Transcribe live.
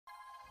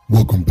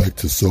Welcome back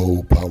to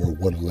Soul Power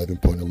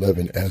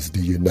 111.11 as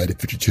the United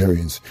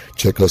Futuritarians.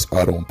 Check us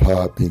out on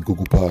Podbean,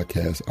 Google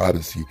Podcasts,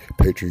 Odyssey,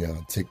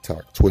 Patreon,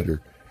 TikTok,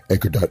 Twitter,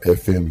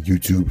 Anchor.fm,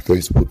 YouTube,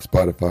 Facebook,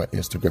 Spotify,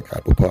 Instagram,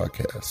 Apple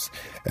Podcasts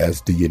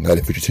as the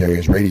United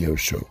Futuritarians radio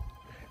show,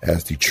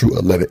 as the true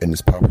 11 in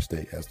this power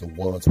state, as the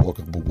ones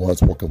walking with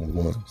ones walking with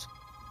ones.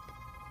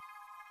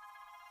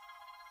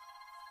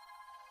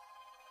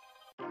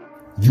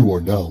 You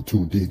are now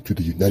tuned in to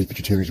the United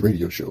Futuritarians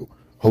radio show,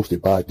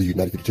 hosted by the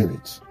United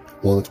Futuritarians.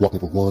 Ones walking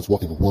for ones,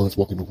 walking for ones,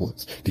 walking for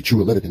ones. The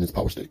true 11 in this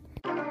power state.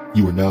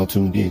 You are now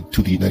tuned in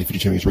to the United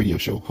Futuritarians radio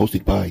show,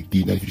 hosted by the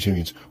United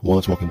Futuritarians.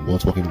 Ones walking for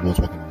ones, walking for ones,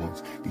 walking for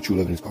ones. The true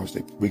 11 in this power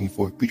state. Bringing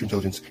forth future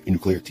intelligence and new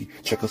clarity.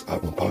 Check us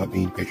out on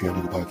Podbean, Patreon,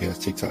 Google Podcasts,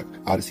 TikTok,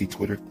 Odyssey,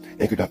 Twitter,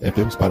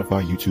 Anchor.fm,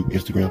 Spotify, YouTube,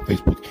 Instagram,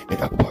 Facebook, and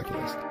Apple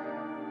Podcasts.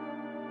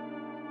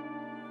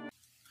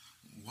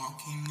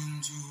 Walking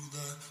into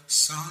the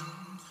sun.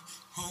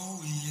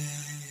 Oh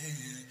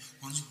yeah,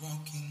 one's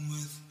walking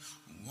with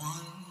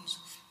ones,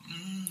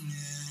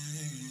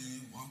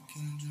 yeah,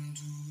 walking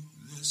into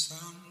the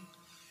sun.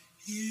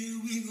 Here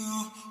we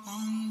go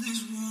on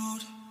this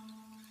road,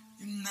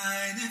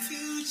 United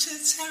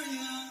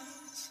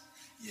Futuritarians,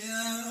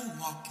 yeah,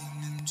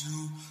 walking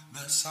into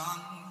the sun.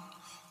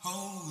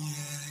 Oh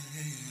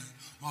yeah,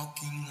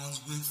 walking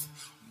ones with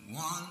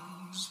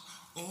ones.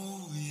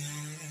 Oh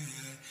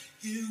yeah,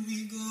 here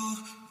we go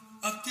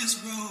up this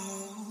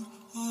road.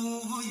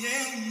 Oh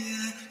yeah,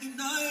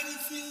 United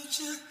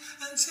Future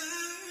and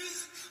Terry.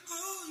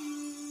 Oh you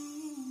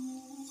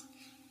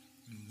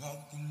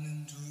walking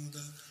into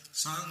the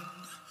sun.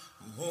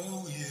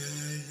 Oh yeah.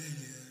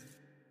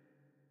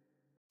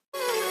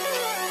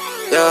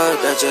 Yeah,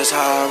 that's just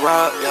how I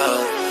rock. Yeah,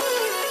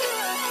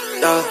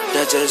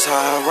 that's just how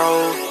I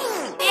roll.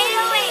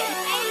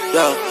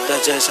 Yeah,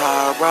 that's just how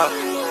I rock.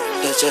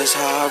 That's just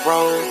how I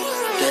roll.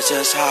 That's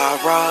just how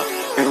I rock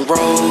and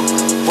roll.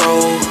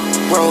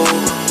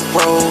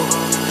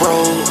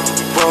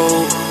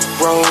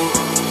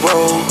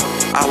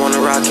 I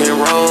wanna rock and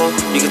roll.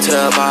 You can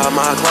tell by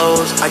my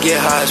clothes. I get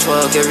high as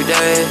fuck every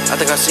day. I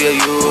think I see a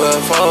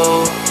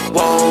UFO.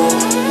 Whoa.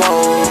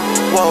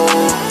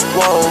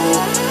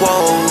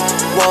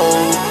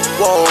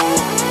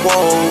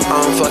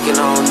 I'm fucking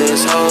on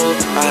this hoe.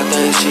 I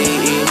think she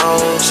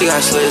emo. She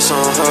got slits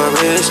on her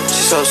wrist.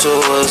 She so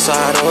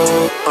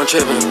suicidal. I'm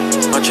tripping.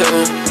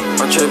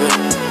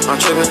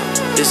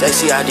 This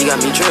ACID got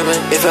me tripping.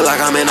 It feel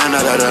like I'm in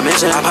another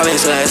dimension. I pop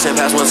into ass and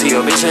pass one to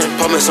your bitchin'.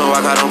 Pour me some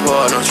rock, I don't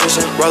pour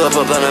nutrition. Roll up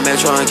a blunt of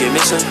metro and get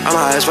missing. I'm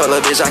high as fuck, little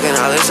bitch, I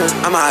cannot listen.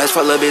 I'm high as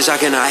fuck, little bitch, I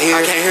cannot hear.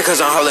 I can't hear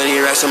cause I'm holding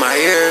these racks in my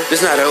ear.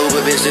 This not a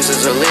Uber, bitch, this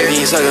is a lyric.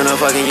 He ain't sucking no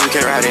fucking, you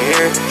can't ride in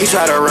here. He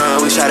try to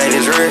run, we shot at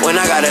his rear.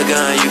 When I got a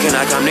gun, you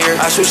cannot come near.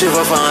 I shoot you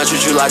for fun,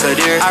 treat you like a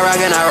deer. I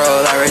rock and I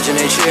roll, I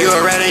originate shit. You a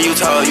rat and you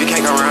told, you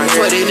can't come around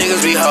here. But these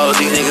niggas be hoes,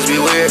 these niggas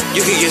be weird. You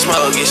can get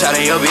smoked, get shot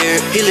in your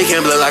beard. He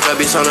licking blood like a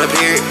bitch on a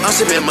pier. I'm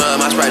sipping mud,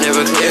 my Sprite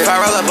never clear. If I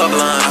roll up a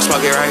blunt, I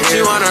smoke it right here.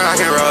 She wanna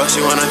rock and roll,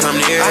 she wanna come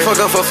near. I fuck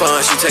up for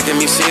fun, she taking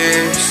me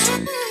serious.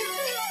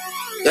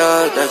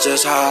 Yeah, that's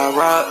just how I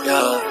rock,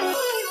 yeah,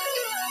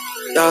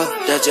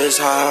 that's just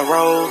how I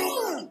roll.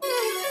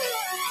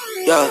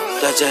 Yeah,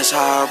 that's just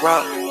how I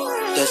rock.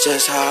 That's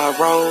just how I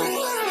roll.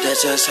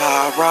 That's just how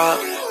I rock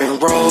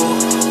and roll.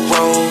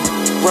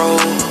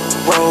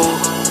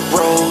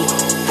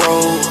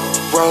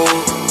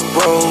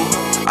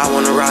 I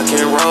wanna rock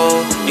and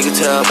roll. You can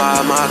tell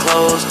by my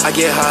clothes. I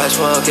get high as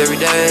fuck every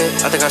day.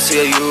 I think I see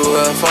a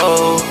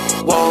UFO.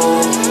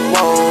 Whoa.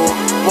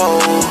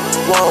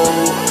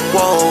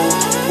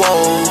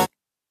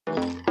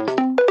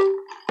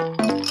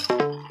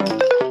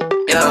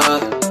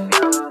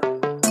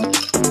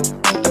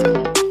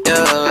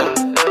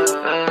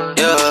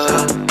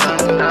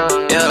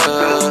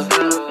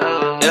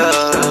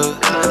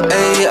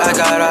 Hey, I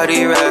got all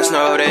these racks,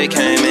 no, they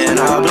came in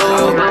all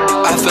blue.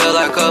 I feel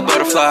like a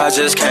butterfly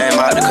just came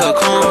out the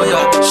cocoon,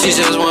 yeah. She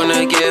just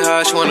wanna get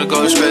high, she wanna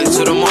go straight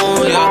to the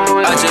moon,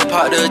 yeah. I just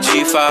popped the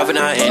G5 and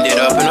I ended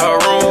up in her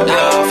room,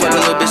 yeah. Fuck a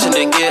little bitch and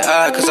then get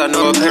high, cause I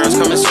know her parents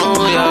coming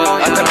soon, yeah.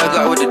 I kinda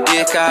got with the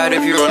dick out,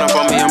 if you run up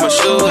on me, I'ma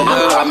shoot,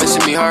 yeah. I'm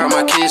missing me hard,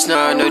 my kids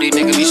now, I know these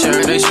niggas be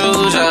sharing their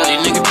shoes, yeah.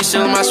 These niggas be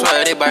stealing my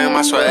swag, they buying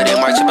my swag, they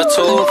might chip a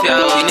tooth,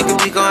 yeah. These niggas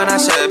be going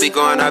outside, be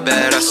going out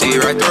bad, I see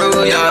right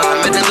through, yeah.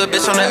 I met that little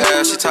bitch on the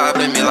air, she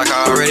topping me like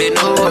I already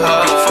knew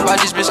her. Fuck by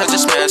this bitch, I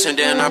just smash and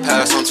then I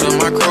pass on to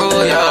my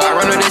crew, yeah. I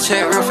run on this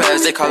check real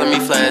fast, they calling me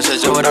Flash,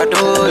 that's just what I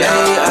do,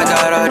 yeah. I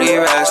got all these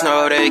racks,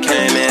 no, they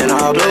came in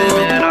all blue.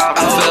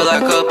 I feel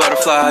like a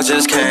butterfly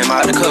just came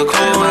out the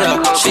cocoon,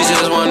 yeah. She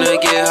just wanna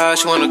get high,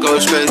 she wanna go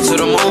straight to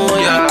the moon,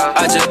 yeah.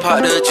 I just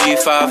popped the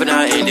G5 and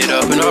I ended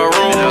up in her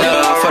room,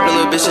 yeah. Fuck the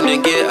little bitch and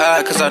then get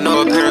high, cause I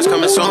know her parents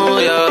coming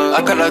soon, yeah.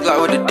 I got a Glock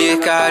with the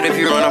dick out, if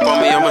you run up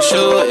on me, I'ma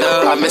shoot,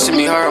 yeah. I missing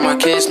me hard, my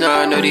kids chains.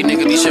 Now I know these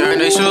niggas be sharing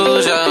their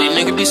shoes, yeah. These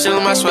niggas be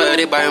stealing my sweat,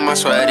 they biting my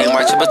sweat, they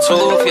might chip a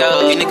tooth,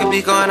 yeah. These niggas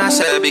be going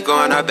outside, be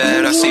going out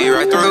bad, I see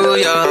right through,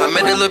 yeah. I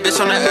met that little bitch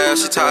on the app,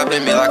 she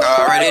topping me like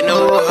I already knew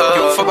her.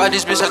 Give a fuck about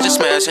this bitch, I just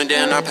smash and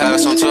then I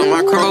pass on to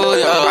my crew,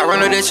 yeah. I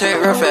run up that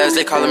check real fast,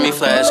 they calling me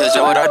Flash, that's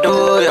just what I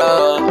do,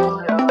 yeah.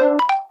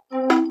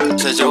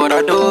 That's just what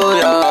I do,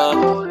 yeah.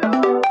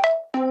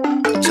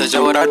 That's just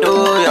what I do,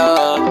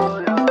 yeah.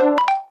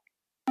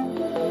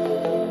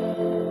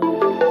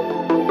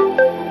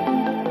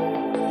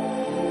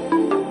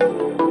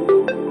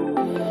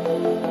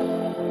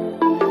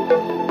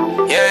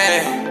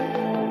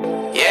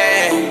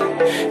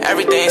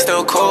 Everything's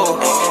still cool.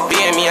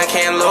 Being me, I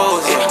can't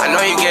lose. I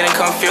know you getting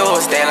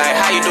confused. They like,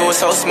 how you do it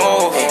so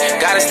smooth?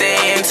 Gotta stay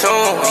in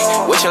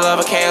tune. With your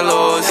lover, can't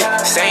lose.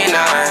 Say 9,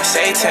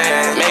 say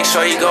 10. Make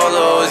sure you go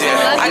lose,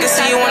 yeah. I can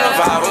see you wanna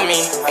vibe with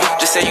me.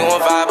 Just say you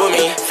wanna vibe with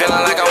me.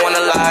 Feeling like I won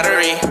a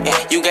lottery.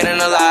 You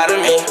getting a lot of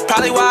me.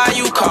 Probably why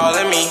you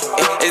calling me.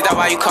 Is that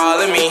why you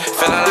calling me?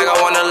 Feeling like I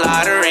won a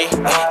lottery.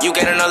 You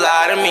getting a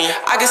lot of me.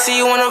 I can see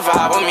you wanna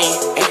vibe with me.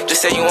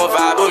 Just say you wanna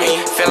vibe with me.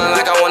 Feeling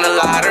like I won a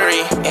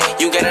lottery.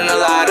 You getting a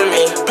lot of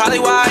me. Probably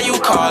why you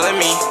calling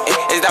me.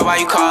 Is that why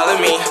you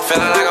calling me?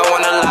 Feeling like I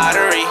won a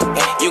lottery.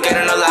 You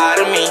getting a lot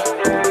of me.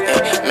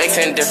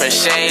 Mixing different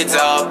shades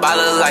up, I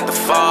look like the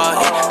fall.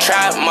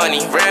 Trap money,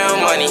 real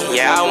money,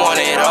 yeah, I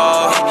want it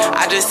all.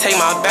 I just take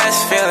my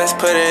best feelings,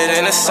 put it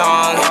in a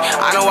song.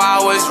 I know I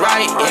was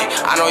right,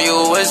 I know you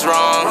was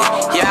wrong.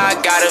 Yeah, I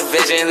got a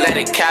vision, let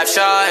it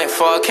capture in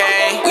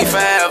 4K. We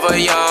forever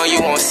young,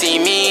 you won't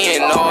see me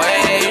in no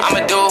way.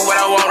 I'ma do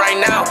what I want right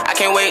now, I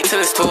can't wait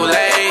till it's too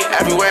late.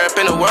 Everywhere up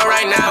in the world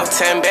right now,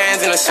 10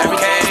 bands in a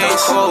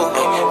suitcase. Cool,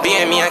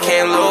 being me, I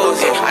can't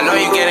lose. I know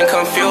you getting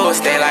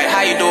confused, they like,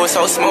 how you do it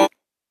so smooth?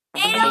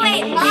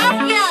 808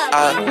 Mafia.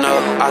 I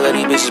know all of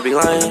these bitches be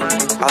lying,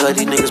 all of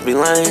these niggas be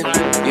lying.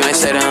 You ain't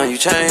stay down, you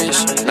change.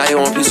 Now you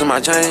want a piece of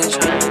my change.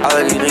 All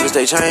of these niggas,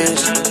 they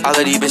change. All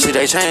of these bitches,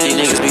 they change. These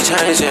niggas be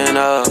changing,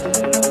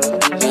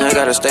 you ain't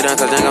gotta stay down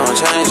cause they gon'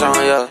 change on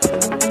ya.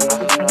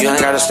 You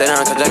ain't gotta stay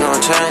down cause they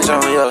gon' change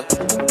on ya.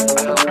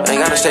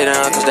 Ain't gotta stay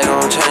down cause they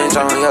gon' change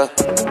on ya.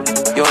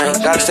 You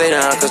ain't gotta stay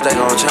down cause they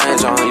gon'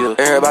 change on you.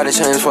 Everybody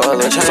change for a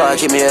little change. So I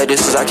keep me at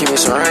distance, I keep me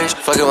some range.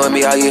 Fucking with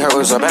me, all you heard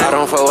was a bang. I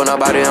don't fuck with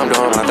nobody, I'm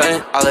doing my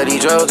thing. All of these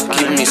drugs,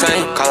 keeping me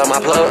sane. Call up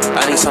my plug,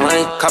 I need some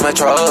lane. Call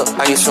Metro up,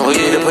 I need some weed.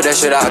 To put that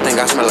shit out, I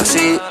think I smell like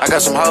seed. I got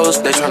some hoes,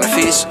 they tryna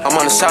feast. I'm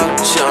on the south,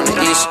 she on the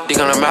east.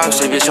 Dick on her mouth,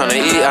 she bitch tryna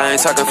eat. I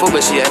ain't talking food,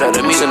 but she had up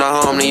to me. Send her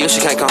home to you,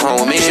 she can't come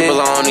home with me. She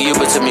belong to you,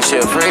 but to me, she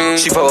a free.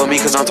 She fuck with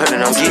me cause I'm turning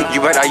on geek.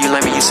 You right, are you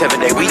lame me, you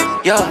 7-day week.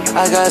 Yo,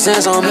 I got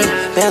Zans on me,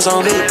 bands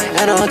on me,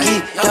 and on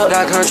key. Yo,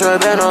 got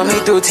contraband on me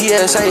through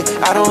TSA.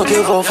 I don't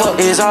give a fuck.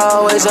 It's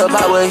always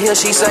about what he'll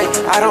she say.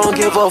 I don't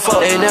give a fuck.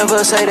 They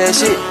never say that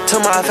shit to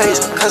my face,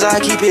 cause I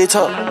keep it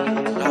tough.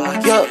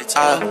 Yo,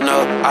 I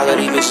know all of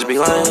these bitches be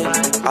lying.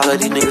 All of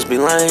these niggas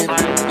be lying.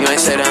 You ain't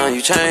stay down,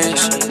 you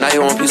change. Now you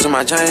want a piece of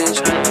my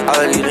change.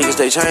 All of these niggas,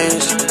 they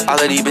change. All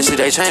of these bitches,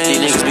 they change.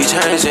 These niggas be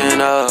changing,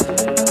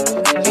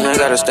 you ain't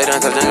gotta stay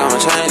down cause they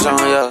gon' change on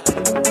ya.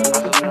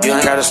 You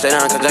ain't gotta stay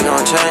down cause they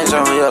gon' change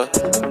on ya.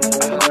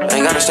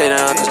 Ain't gotta stay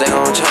down cause they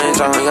gon' change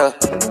on ya.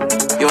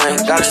 You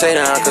ain't gotta stay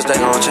down cause they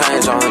gon'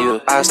 change on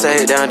you. I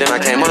stayed down, then I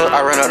came up.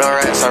 I run up the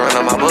racks, I run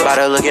up my book. By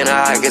the look in her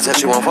eye, I get touch,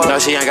 she won't fuck. No,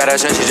 she ain't got that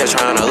chance, she just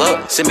tryna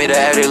look. Send me the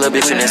addy, little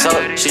bitch, and it's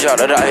up. She dropped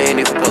the dot, ain't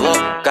even pull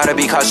up. Gotta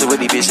be cautious with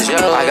these bitches, yo.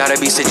 I gotta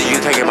be stingy, you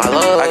can't get my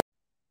love.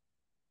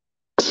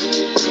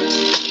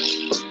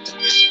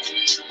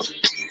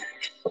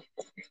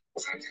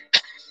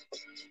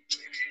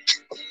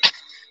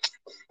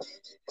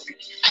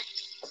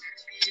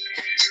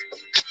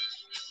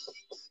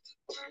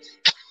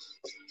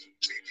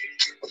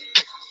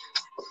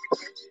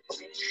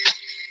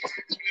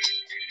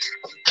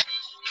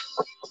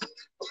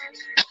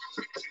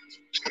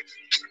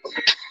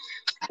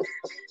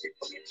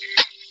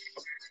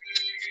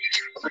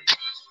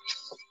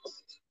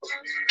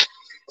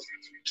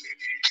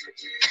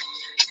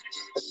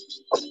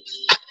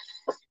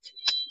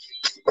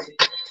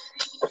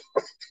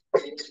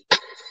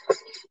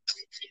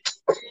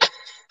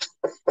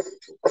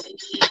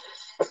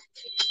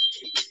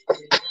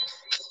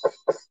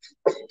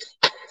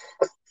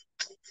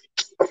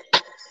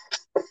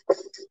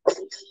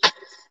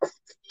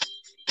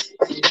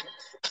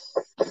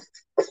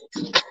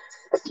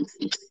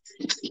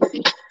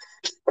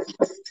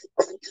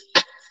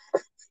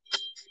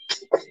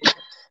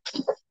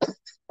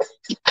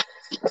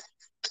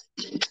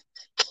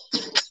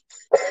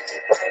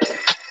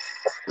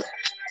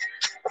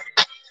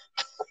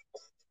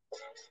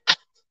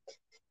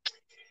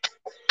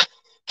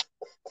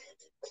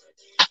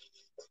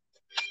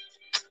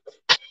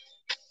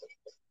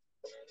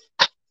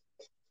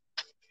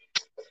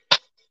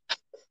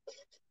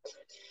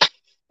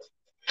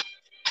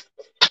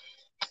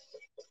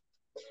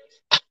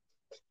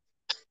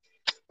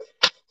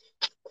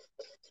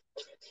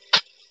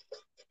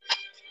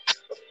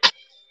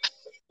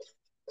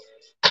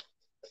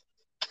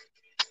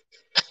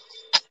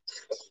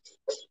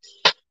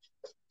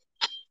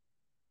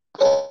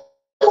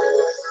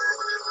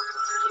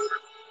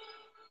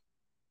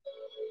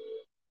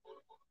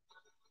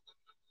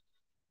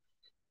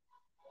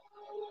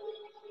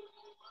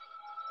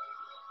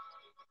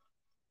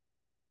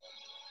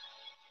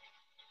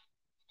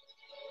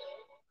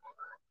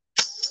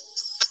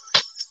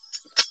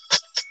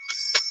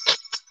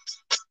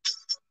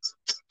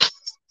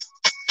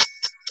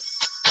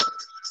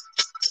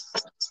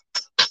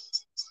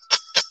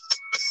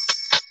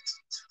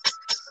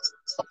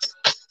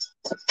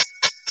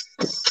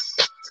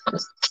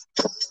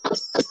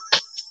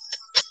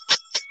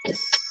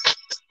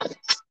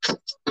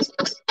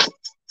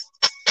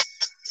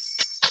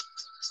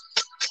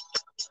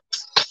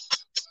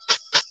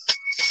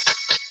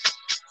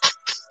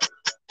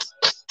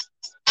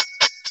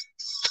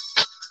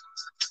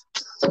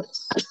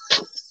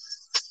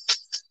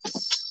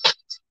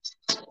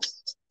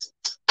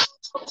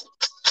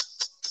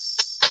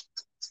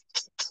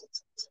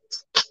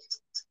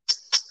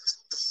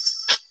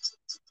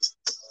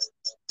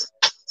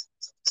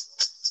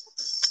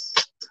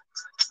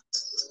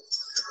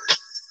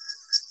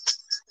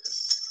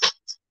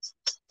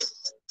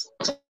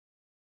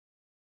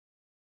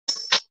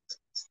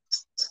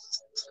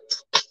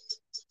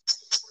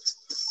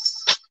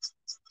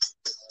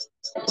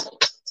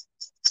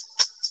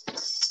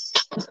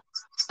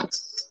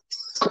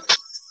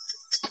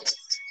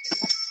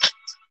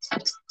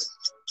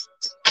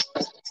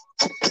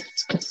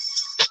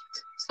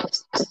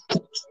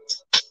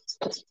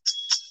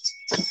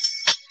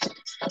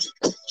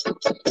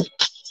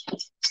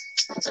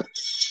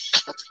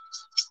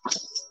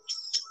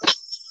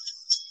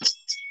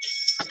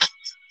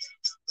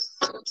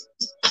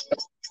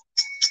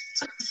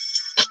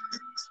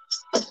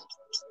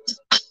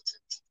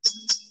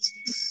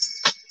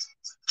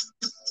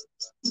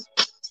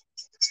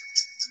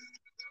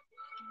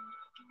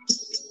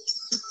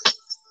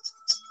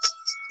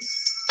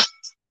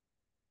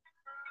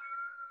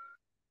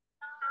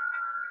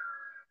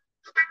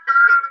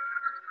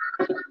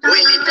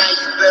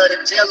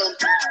 Tell them.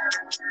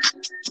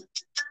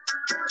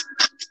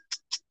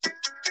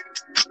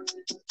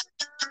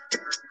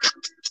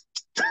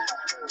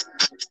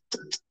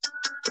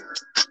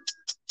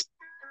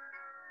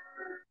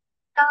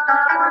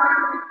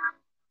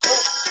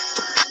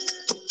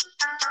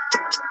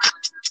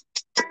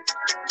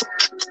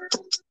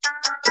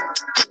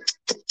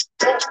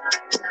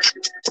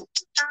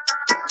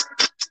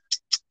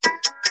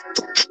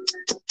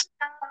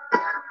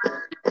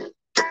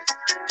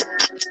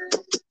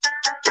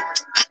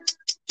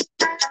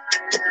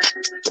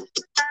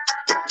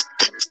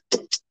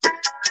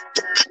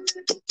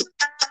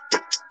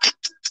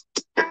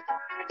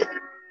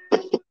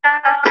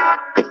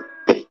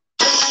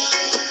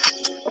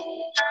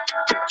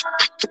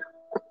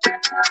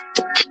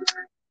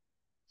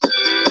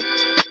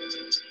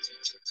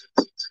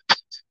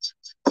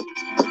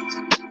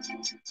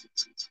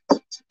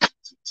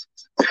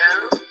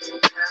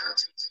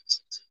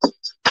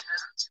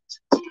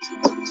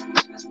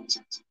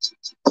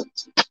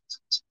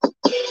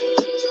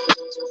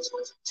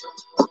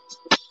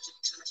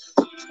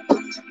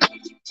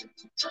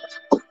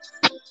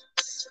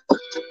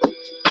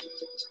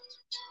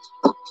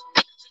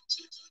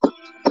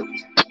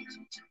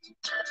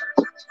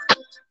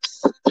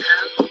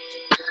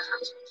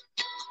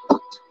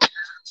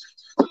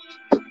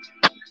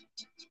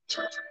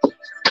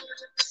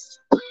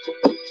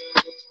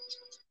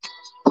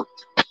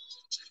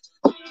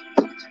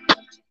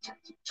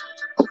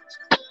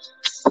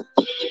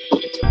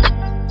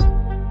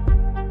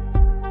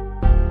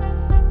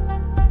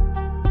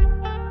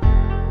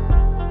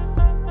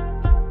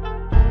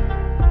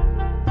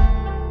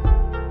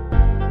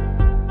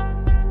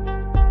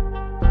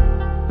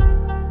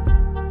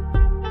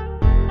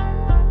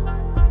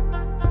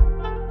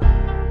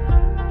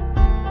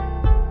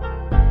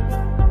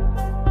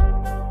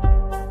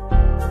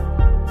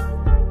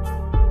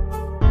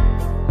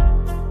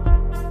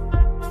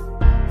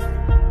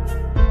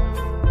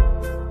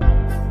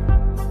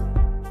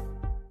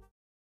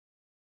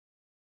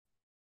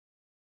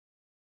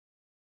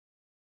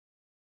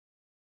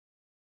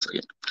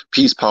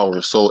 Peace, power,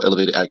 soul,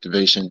 elevated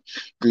activation.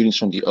 Greetings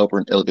from the upper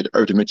and elevated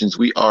earth dimensions.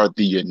 We are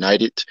the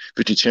United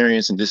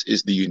Vegetarians, and this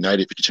is the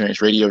United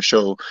Vegetarians radio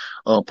show.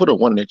 Put a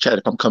one in the chat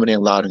if I'm coming in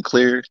loud and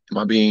clear. Am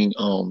I being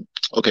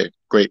okay?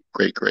 Great.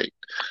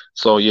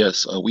 So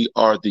yes, we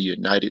are the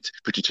United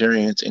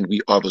Vegetarians, and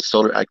we are the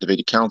Solar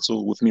Activated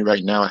Council. With me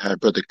right now, I have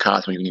Brother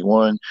Cosmo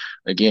Union.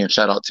 Again,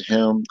 shout out to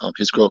him,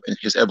 his growth and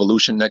his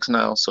evolution next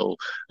now. So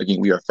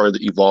again, we are further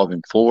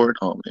evolving forward,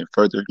 and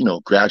further,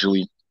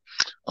 gradually,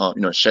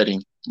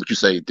 shedding, would you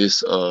say,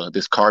 this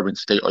carbon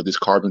state or this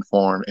carbon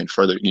form, and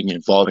further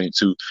evolving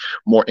into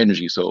more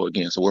energy. So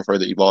we're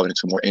further evolving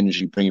into more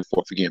energy, bringing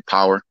forth again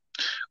power.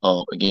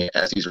 Again,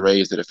 as these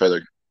rays that have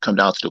further come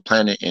down to the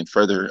planet and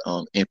further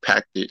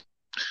impacted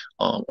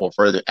or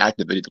further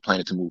activated the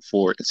planet to move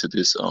forward into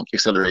this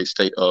accelerated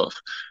state of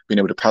being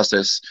able to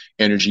process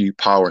energy,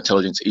 power,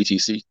 intelligence,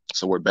 etc.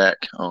 So we're back.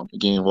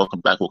 Again, welcome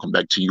back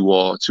to you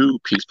all, to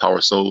Peace, Power,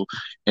 Soul,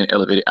 and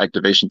Elevated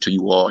Activation to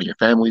you all and your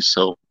families.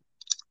 So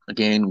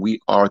again, we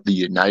are the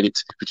United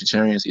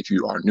Vegetarians. If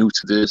you are new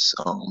to this,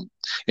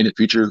 in the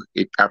future,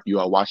 after you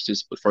all watch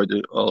this, but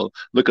further,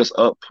 look us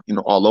up,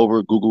 all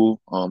over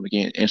Google,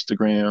 again,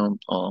 Instagram,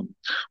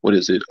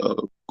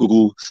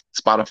 Google,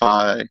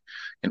 Spotify,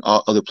 and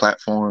all other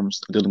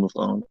platforms dealing with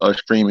us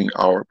streaming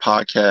our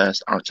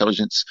podcast, our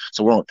intelligence.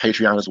 So we're on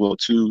Patreon as well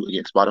too.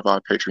 Again,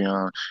 Spotify,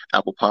 Patreon,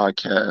 Apple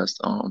Podcast,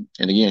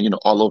 and again,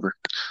 all over.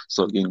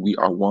 So again, we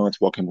are ones,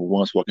 walking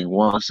with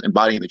ones,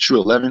 embodying the true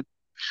 11.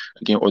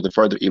 Again, or the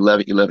further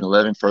 11, 11,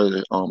 11,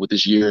 further with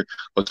this year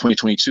of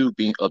 2022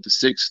 being of the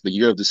 6, the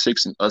year of the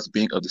 6, and us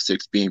being of the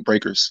 6, being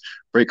breakers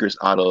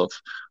out of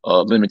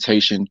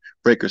limitation,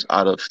 breakers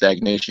out of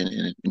stagnation,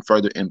 and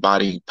further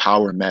embodying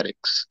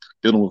powermatics,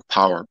 building with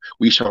power.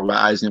 We shall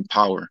rise in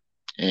power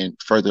and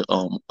further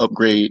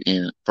upgrade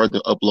and further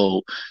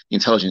upload the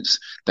intelligence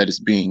that is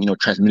being,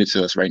 transmitted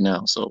to us right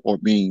now. So, or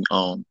being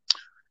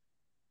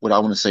what I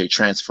want to say,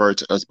 transferred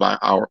to us by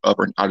our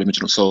upper and outer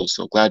dimensional souls.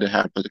 So glad to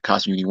have Brother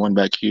Cosmo Union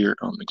back here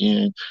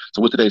again.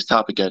 So with today's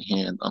topic at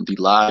hand, the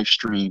live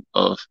stream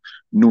of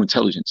new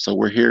intelligence. So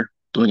we're here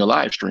doing a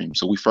live stream.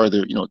 So we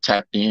further,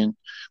 tapped in.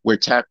 We're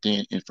tapped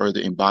in and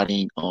further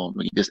embodying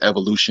this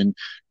evolution,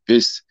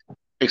 this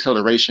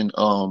acceleration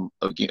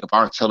again of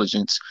our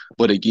intelligence,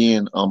 but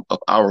again of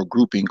our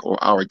grouping or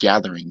our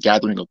gathering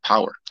of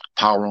power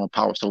on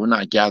power. So we're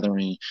not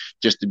gathering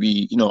just to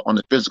be, on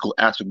the physical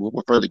aspect, but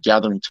we're further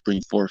gathering to bring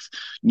forth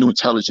new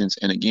intelligence.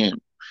 And again,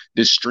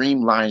 this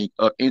streamlining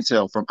of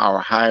intel from our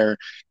higher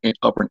and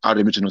upper and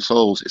outer dimensional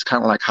souls is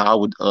kind of like how I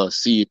would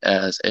see it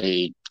as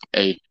a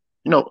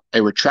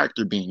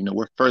retractor beam.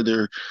 We're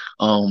further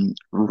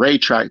ray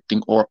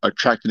tracting or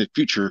attracting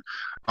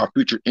our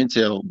future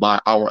intel by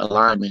our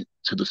alignment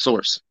to the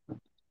source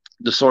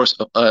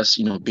of us,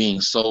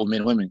 being soul men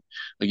and women.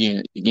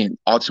 Again,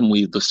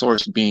 ultimately the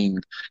source being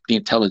the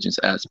intelligence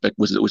aspect,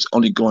 which is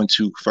only going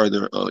to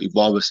further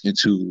evolve us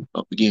into,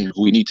 again,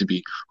 who we need to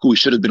be, who we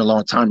should have been a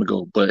long time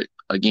ago. But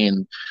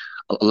again,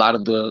 a lot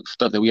of the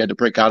stuff that we had to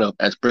break out of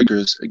as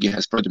breakers, again,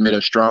 has further made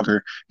us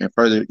stronger and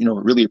further,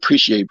 really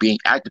appreciate being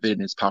activated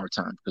in this power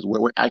time, because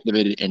we're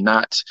activated and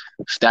not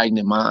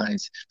stagnant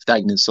minds,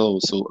 stagnant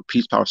souls. So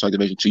peace, power, so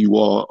activation to you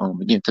all.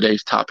 Again,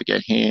 today's topic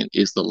at hand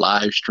is the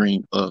live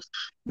stream of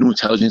new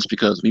intelligence,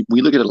 because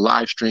we look at a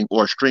live stream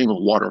or a stream of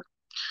water.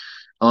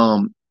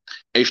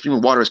 A stream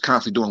of water is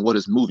constantly doing what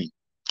is moving.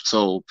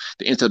 So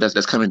the intel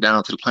that's coming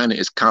down to the planet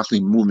is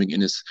constantly moving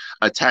and is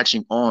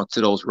attaching on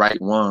to those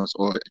right ones,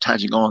 or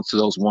attaching on to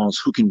those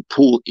ones who can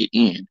pull it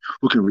in,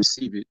 who can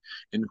receive it,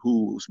 and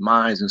whose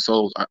minds and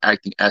souls are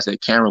acting as a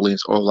camera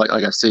lens, or like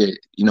I said,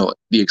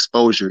 the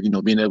exposure,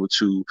 being able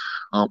to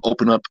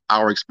open up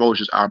our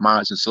exposures, our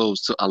minds and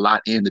souls to a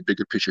lot in the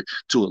bigger picture,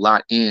 to a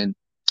lot in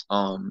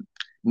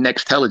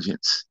next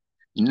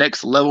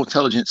level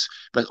intelligence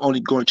that's only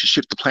going to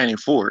shift the planet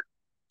forward.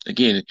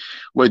 Again,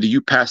 whether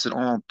you pass it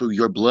on through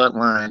your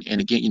bloodline,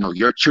 and again,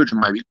 your children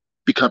might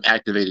become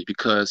activated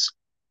because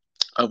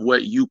of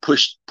what you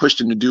push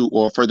them to do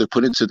or further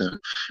put into them.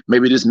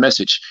 Maybe this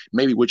message,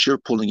 maybe what you're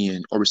pulling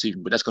in or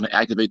receiving, but that's going to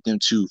activate them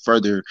to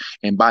further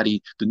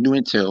embody the new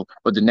intel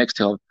or the next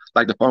tel,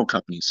 like the phone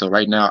company. So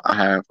right now, I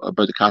have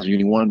Brother Cosmo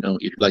Uni One.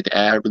 If you'd like to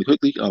add really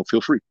quickly, feel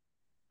free.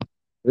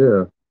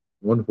 Yeah,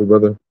 wonderful,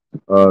 brother.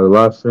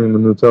 Live stream of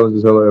New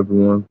Intelligence. Hello,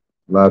 everyone.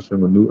 Live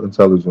stream of New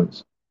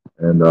Intelligence.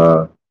 And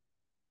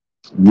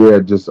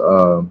just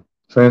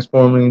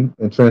transforming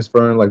and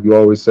transferring, like you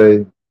always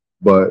say,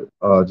 but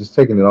just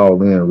taking it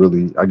all in,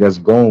 really. I guess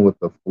going with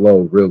the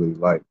flow, really,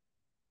 like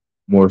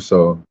more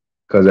so,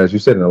 because as you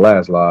said in the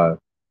last live,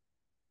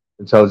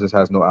 intelligence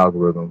has no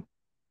algorithm,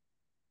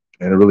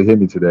 and it really hit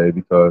me today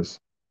because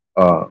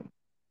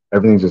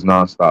everything's just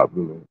nonstop,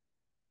 really.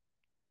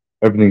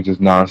 Everything's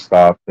just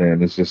nonstop,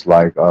 and it's just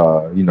like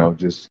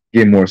just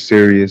getting more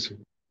serious,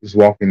 just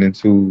walking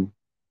into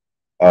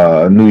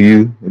a new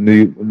you, a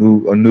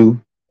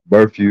new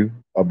birth you,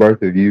 a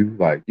birth of you,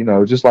 like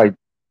just like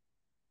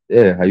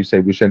how you say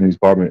we're shedding these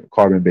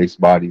carbon based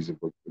bodies of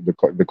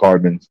the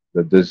carbons,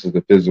 that this is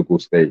the physical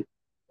state,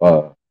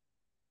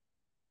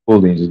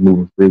 fully and just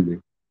moving freely,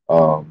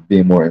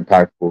 being more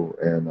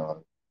impactful, and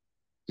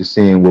just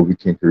seeing what we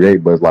can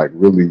create, but like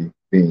really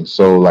being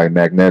so like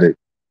magnetic,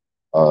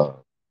 that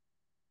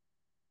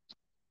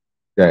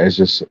it's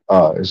just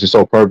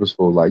so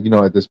purposeful, like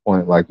at this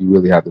point, like you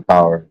really have the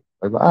power.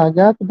 Like, I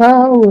got the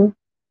power.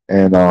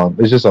 And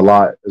it's just a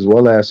lot, as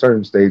well as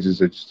certain stages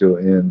that you're still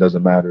in,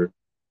 doesn't matter,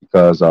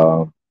 because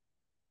I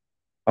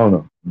don't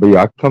know. But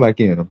yeah, I'll come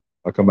back in.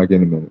 I'll come back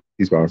in a minute.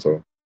 Peace, power,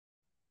 soul.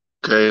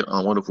 Okay,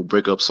 wonderful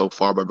breakup so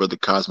far by Brother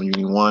Cosmo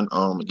Uni One.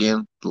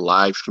 Again,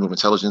 live stream of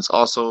intelligence.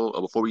 Also,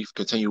 before we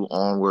continue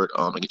onward,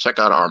 again, check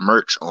out our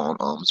merch on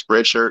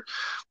Spreadshirt.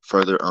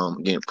 Further,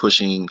 again,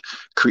 pushing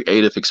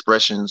creative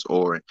expressions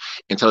or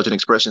intelligent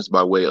expressions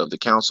by way of the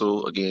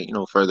council. Again,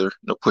 further,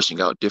 pushing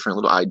out different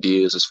little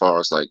ideas as far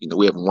as like,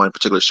 we have one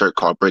particular shirt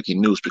called Breaking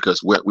News,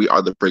 because we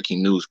are the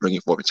breaking news, bringing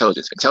forth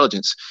intelligence.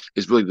 Intelligence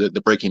is really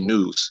the breaking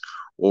news,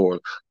 or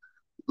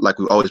like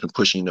we've always been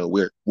pushing,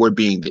 we're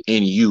being the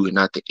NU and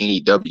not the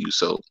NEW.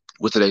 So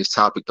with today's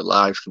topic, the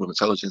live stream of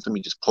intelligence, let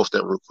me just post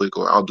that real quick,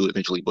 or I'll do it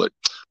eventually. But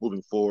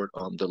moving forward,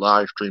 the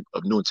live stream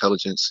of new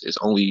intelligence is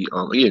only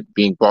again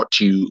being brought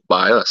to you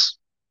by us.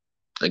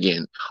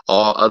 Again,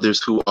 all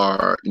others who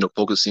are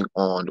focusing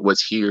on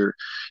what's here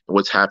and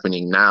what's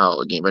happening now,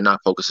 again, we're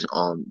not focusing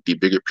on the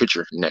bigger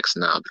picture next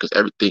now, because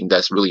everything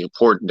that's really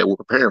important that we're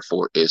preparing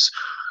for is,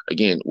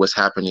 again, what's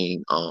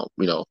happening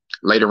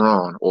later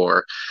on,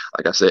 or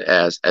like I said,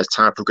 as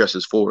time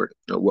progresses forward,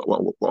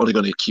 we're only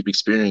going to keep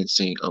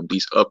experiencing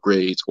these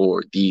upgrades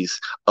or these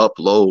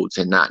uploads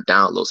and not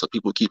downloads. So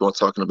people keep on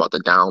talking about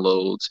the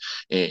downloads,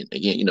 and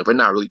again, we're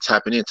not really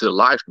tapping into the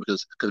live stream,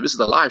 because this is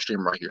a live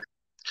stream right here.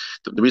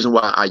 The reason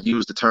why I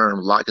use the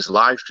term because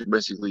live stream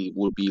basically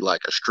would be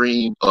like a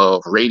stream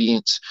of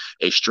radiance,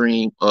 a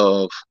stream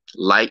of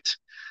light.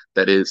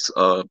 That is,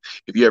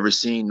 if you ever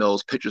seen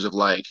those pictures of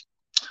like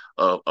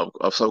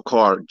of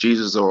so-called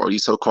Jesus or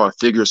these so-called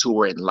figures who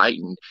were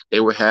enlightened, they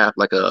would have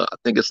like I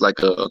think it's like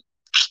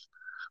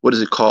what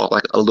is it called?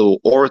 Like a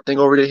little aura thing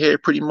over their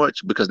head, pretty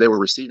much, because they were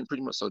receiving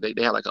pretty much. So they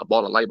had like a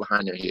ball of light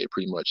behind their head,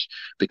 pretty much,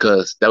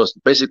 because that was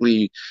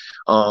basically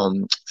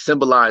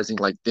symbolizing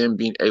like them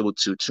being able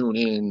to tune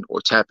in or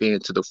tap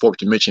into the fourth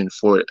dimension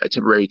for a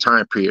temporary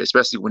time period,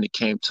 especially when it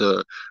came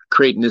to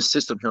creating this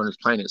system here on this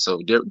planet. So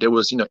there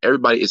was,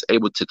 everybody is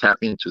able to tap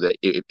into that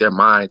if their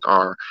minds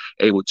are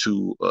able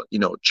to,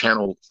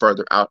 channel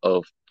further out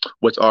of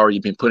what's already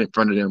been put in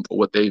front of them, or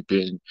what they've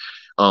been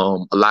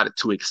allotted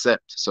to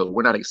accept. So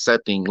we're not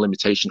accepting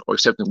limitation or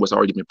accepting what's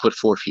already been put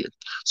forth here.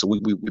 So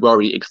we've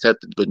already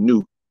accepted the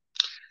new.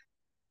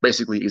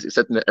 Basically, is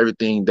accepting that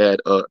everything that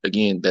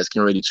again that's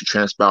getting ready to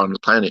transpire on the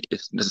planet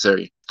is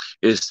necessary,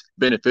 is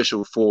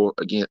beneficial for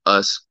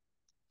us.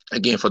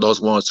 Again, for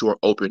those ones who are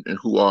open and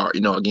who are,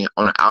 again,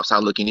 on the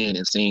outside looking in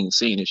and seeing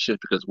the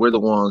shift, because we're the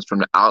ones from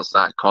the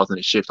outside causing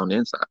the shift on the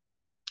inside.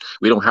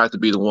 We don't have to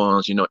be the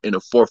ones, in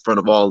the forefront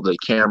of all the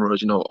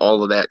cameras,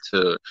 all of that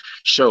to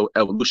show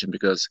evolution,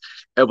 because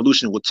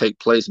evolution will take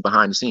place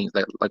behind the scenes,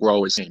 like we're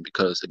always saying,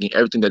 because again,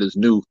 everything that is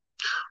new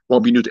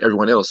won't be new to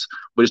everyone else,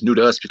 but it's new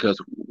to us because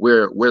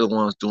we're the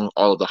ones doing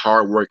all of the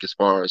hard work as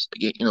far as,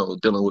 again,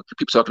 dealing with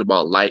people talking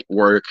about light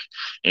work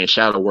and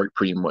shadow work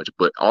pretty much,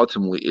 but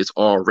ultimately it's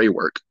all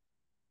rework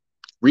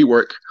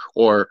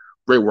or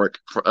rework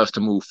for us to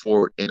move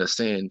forward and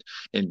ascend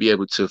and be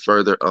able to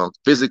further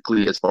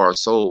physically, as far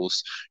as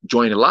souls,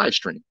 join the live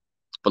stream,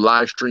 the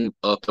live stream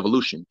of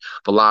evolution,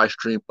 the live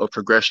stream of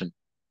progression.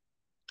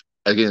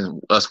 Again,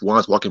 us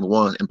ones walking with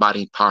ones,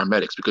 embodying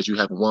paramedics, because you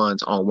have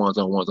ones on ones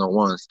on ones on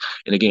ones.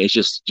 And again, it's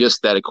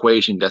just that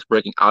equation that's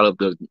breaking out of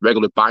the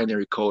regular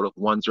binary code of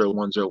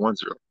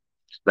 101010.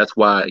 That's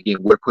why, again,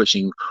 we're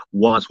pushing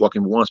ones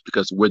walking with ones,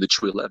 because we're the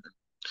true 11.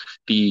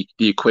 The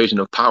equation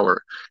of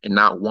power, and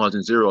not ones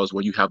and zeros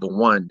where you have a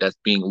one that's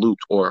being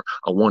looped, or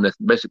a one that's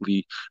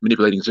basically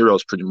manipulating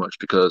zeros pretty much,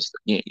 because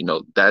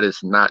that is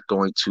not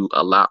going to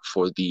allow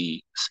for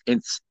the,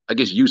 I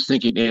guess, you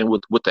sinking in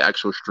with the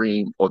actual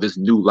stream, or this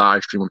new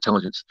live stream of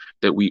intelligence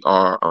that we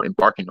are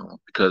embarking on,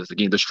 because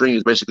again, the stream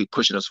is basically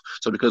pushing us.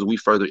 So because we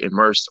further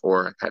immersed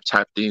or have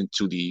tapped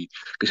into the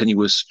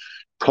continuous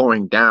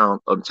pouring down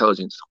of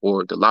intelligence,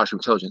 or the live stream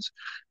intelligence,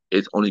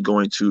 it's only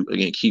going to,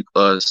 again, keep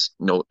us,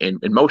 in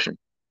motion,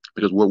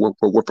 because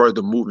we're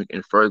further moving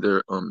and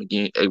further,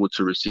 again, able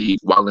to receive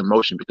while in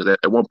motion. Because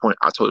at one point,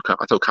 I told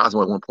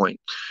Cosmo at one point,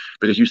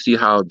 because you see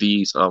how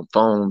these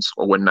phones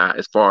or whatnot,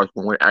 as far as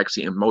when we're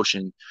actually in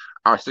motion,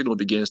 our signal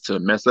begins to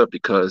mess up,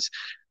 because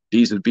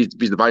these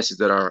devices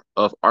that are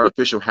of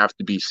artificial have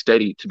to be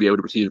steady to be able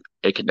to receive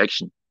a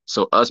connection.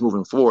 So us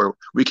moving forward,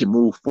 we can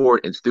move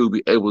forward and still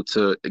be able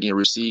to, again,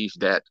 receive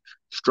that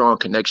strong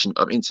connection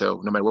of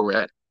intel, no matter where we're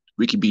at.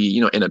 We could be,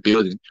 in a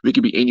building. We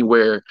could be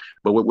anywhere,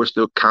 but we're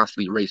still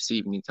constantly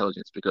receiving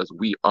intelligence, because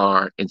we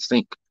are in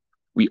sync.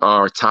 We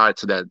are tied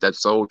to that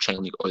soul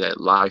channeling, or that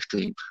live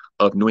stream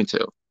of new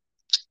intel.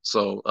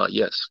 So,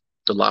 yes,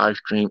 the live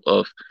stream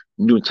of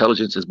new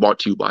intelligence is brought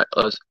to you by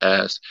us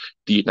as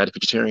the United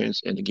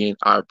Vegetarians. And again,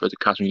 our brother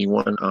Cosmo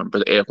One,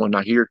 brother AF1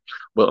 not here,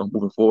 but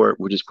moving forward,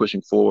 we're just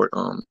pushing forward,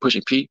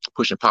 pushing P,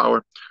 pushing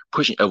power,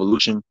 pushing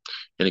evolution,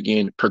 and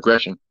again,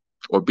 progression,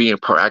 or being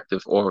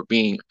proactive, or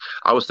being,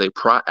 I would say,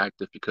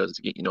 proactive, because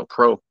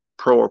pro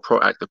or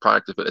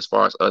proactive as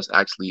far as us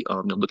actually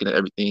looking at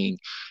everything,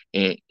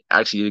 and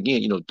actually,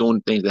 again,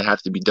 doing things that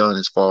have to be done,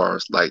 as far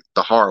as like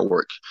the hard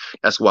work.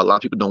 That's why a lot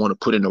of people don't want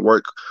to put in the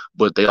work,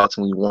 but they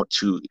ultimately want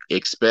to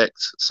expect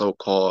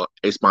so-called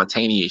a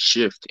spontaneous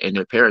shift in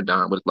their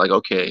paradigm. But it's like,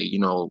 okay,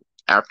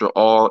 after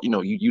all,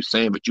 you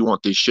saying, but you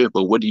want this shift,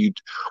 but what did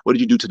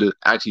you do to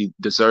actually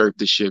deserve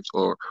this shift,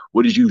 or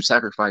what did you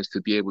sacrifice to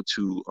be able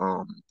to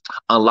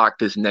unlock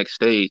this next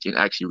stage and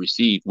actually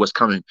receive what's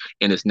coming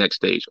in this next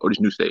stage, or this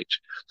new stage?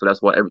 So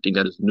that's why everything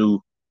that is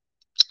new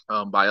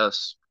by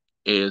us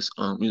is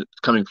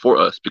coming for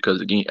us,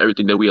 because again,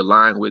 everything that we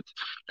align with,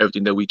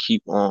 everything that we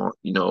keep on,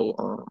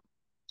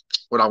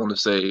 what I want to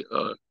say,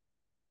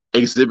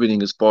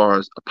 exhibiting as far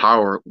as a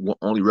power, will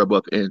only rub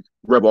off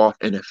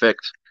and affect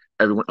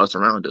everyone else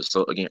around us.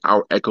 So again,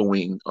 our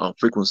echoing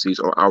frequencies,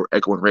 or our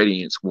echoing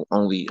radiance, will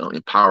only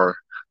empower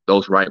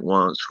those right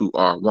ones who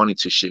are wanting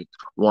to shift,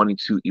 wanting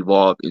to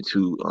evolve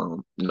into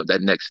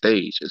that next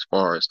stage, as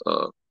far as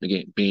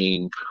again,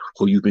 being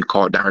who you've been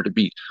called down to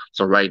be.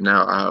 So right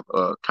now, I have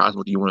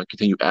Cosmo. Do you want to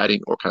continue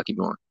adding, or can I keep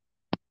going?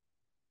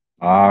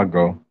 I'll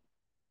go.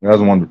 That's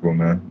wonderful,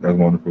 man. That's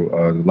wonderful.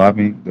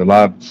 The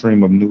live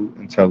stream of new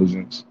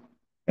intelligence,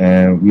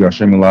 and we are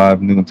streaming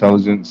live new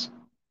intelligence.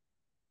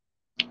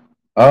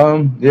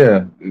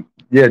 Yeah,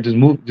 yeah.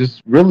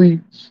 Just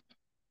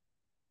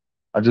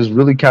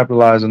really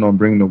capitalizing on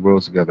bringing the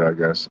world together, I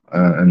guess,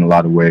 in a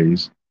lot of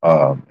ways,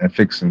 and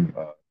fixing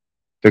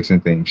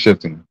things,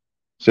 shifting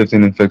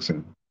and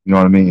fixing. You know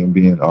what I mean, and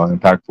being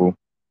impactful.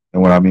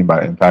 And what I mean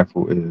by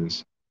impactful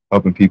is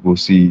helping people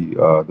see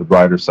the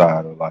brighter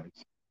side of life,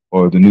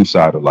 or the new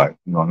side of life.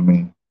 You know what I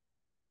mean?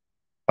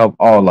 Help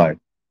all life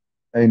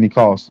at any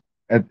cost,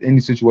 at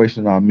any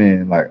situation I'm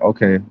in. Like,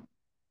 okay,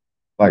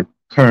 like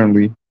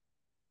currently,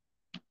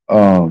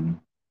 and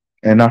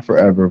not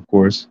forever, of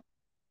course.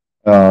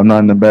 I'm not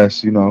in the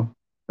best, not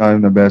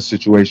in the best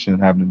situation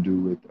having to do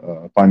with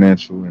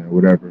financial and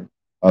whatever,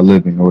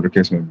 living, or whatever the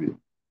case may be.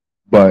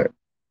 But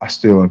I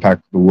still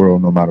impact the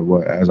world no matter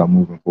what, as I'm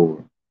moving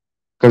forward,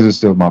 because it's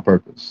still my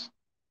purpose.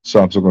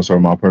 So I'm still going to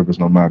serve my purpose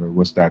no matter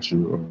what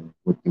stature or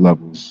what the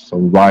levels. So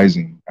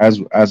rising,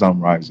 as I'm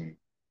rising,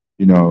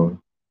 you know,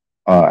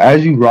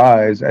 as you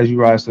rise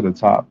to the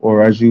top,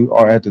 or as you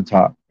are at the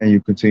top and you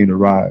continue to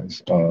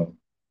rise,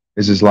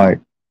 it's just like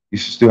you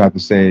should still have to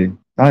stay,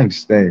 not even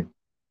stay.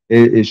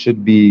 It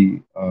should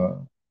be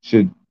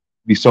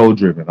soul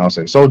driven. I'll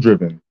say soul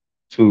driven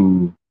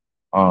to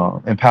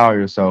empower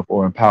yourself,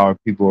 or empower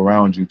people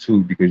around you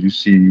too, because you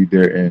see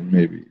they're in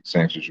maybe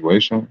same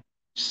situation,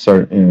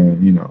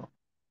 certain,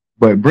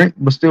 but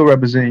still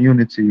represent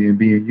unity and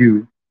being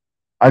you.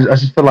 I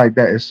just feel like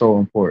that is so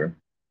important.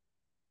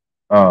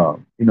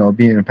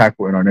 being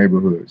impactful in our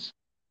neighborhoods.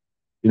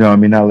 I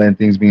mean, not letting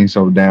things being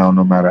so down,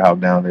 no matter how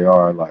down they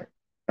are, like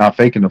not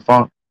faking the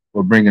funk,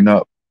 but bringing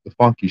up the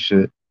funky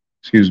shit,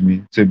 excuse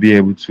me, to be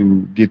able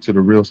to get to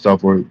the real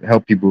stuff or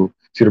help people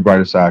see the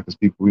brighter side because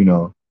people,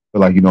 feel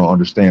like you don't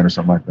understand or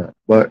something like that.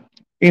 But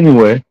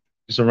anyway,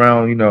 just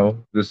around,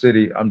 the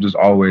city, I'm just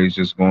always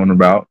just going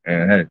about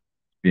and hey,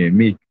 being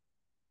me. You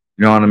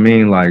know what I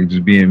mean? Like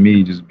just being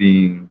me,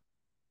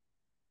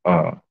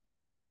 uh,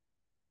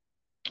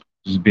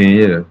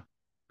 yeah,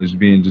 just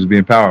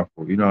being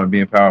powerful.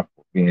 Being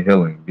powerful, being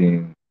healing,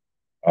 being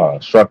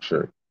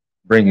structure,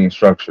 bringing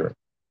structure.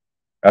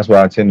 That's what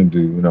I tend to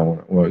do.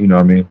 Well, you know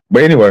what I mean.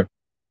 But anyway,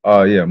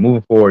 yeah,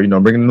 moving forward,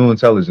 bringing new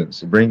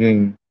intelligence,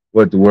 bringing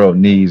what the world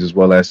needs, as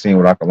well as seeing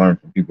what I can learn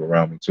from people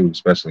around me too,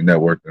 especially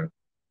networking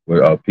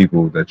with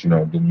people that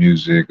do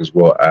music, as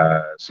well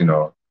as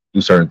do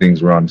certain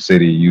things around the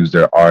city, use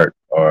their art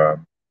or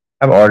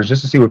have artists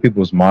just to see where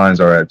people's minds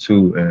are at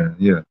too, and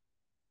yeah,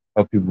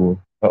 help people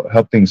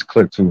help things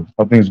click too,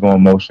 help things go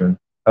in motion,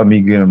 help me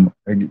getting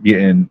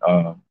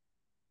a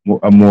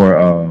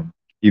more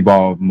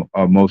evolved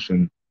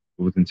motion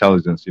with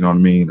intelligence. You know what I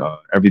mean?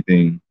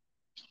 Everything,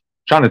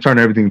 trying to turn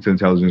everything to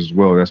intelligence as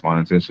well. That's my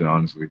intention,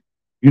 honestly.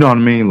 You know what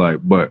I mean? Like,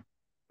 but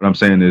what I'm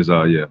saying is,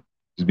 yeah,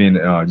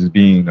 just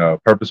being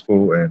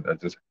purposeful and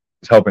just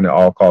helping at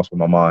all costs with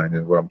my mind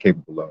and what I'm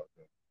capable of,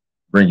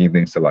 bringing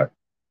things to life.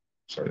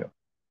 So yeah.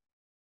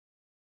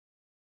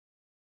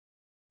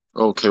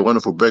 Okay,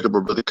 wonderful breakup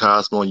of Brother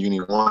Cosmo and Uni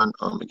One.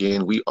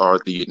 Again, we are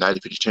the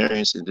United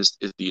Vegetarians, and this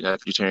is the United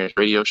Vegetarians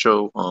Radio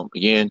Show.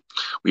 Again,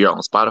 we are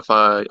on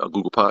Spotify,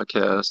 Google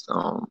Podcast,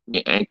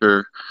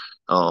 Anchor,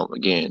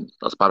 again,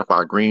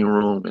 Spotify Green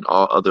Room, and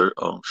all other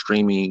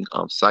streaming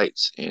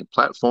sites and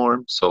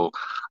platforms. So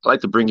I'd like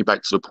to bring you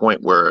back to the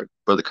point where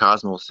Brother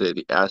Cosmo said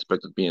the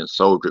aspect of being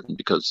soul driven,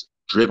 because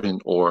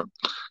driven or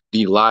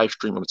the live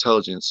stream of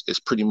intelligence is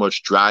pretty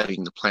much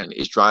driving the planet.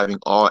 It's driving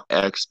all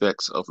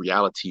aspects of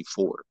reality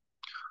forward.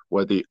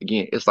 Whether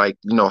again, it's like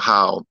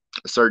how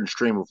a certain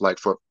stream of like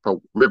for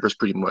rivers,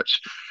 pretty much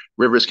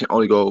rivers can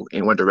only go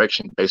in one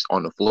direction based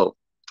on the flow,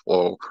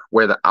 or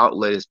where the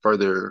outlet is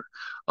further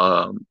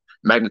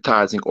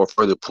magnetizing or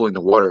further pulling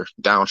the water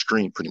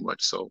downstream, pretty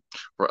much. So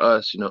for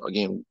us,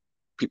 again,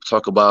 people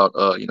talk about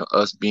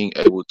us being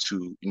able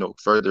to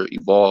further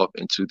evolve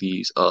into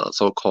these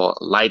so-called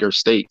lighter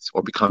states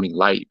or becoming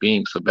light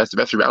beings. So that's the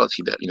best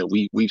reality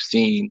that we've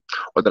seen,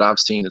 or that I've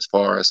seen, as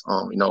far as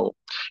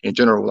in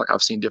general. Like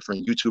I've seen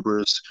different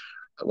YouTubers.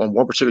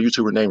 One particular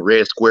YouTuber named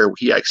Red Square,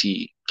 he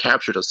actually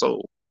captured a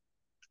soul,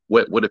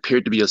 what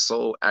appeared to be a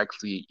soul,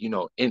 actually in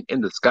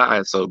the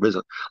sky. So there's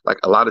like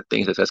a lot of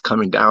things that's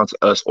coming down to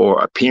us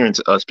or appearing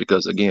to us,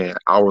 because again,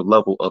 our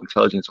level of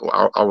intelligence or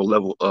our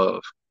level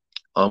of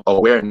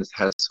awareness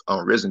has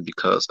risen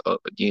because of,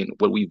 again,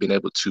 what we've been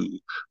able to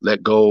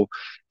let go,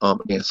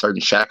 again,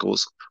 certain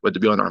shackles, whether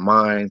it be on our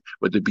mind,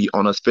 whether it be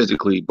on us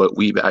physically, but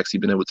we've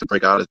actually been able to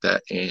break out of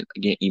that and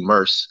again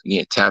immerse,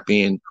 again tap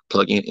in,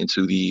 plug in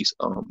into these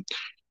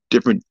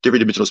different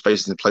dimensional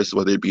spaces and places,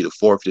 whether it be the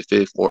fourth, the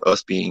fifth, or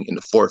us being in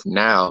the fourth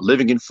now,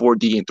 living in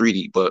 4D and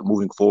 3D, but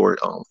moving forward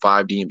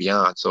 5D and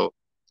beyond. So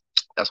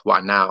that's why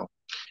now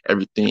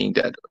everything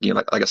that,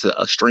 like I said,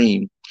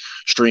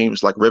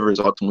 streams like rivers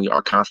ultimately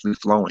are constantly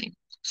flowing.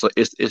 So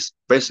it's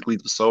basically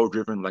the soul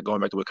driven, like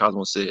going back to what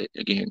Cosmo said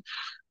again,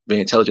 the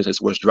intelligence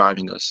is what's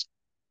driving us,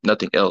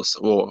 nothing else.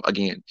 Or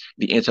again,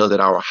 the intel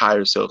that our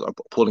higher selves are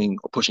pulling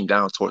or pushing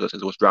down towards us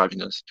is what's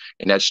driving us.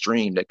 And that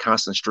stream, that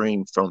constant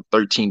stream from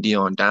 13D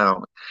on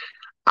down,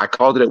 I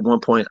called it at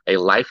one point a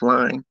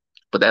lifeline,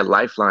 but that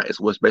lifeline is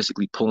what's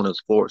basically pulling us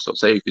forward. So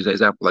say, for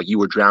example, like you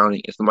were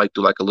drowning and somebody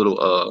threw like a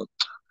little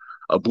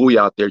a buoy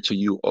out there to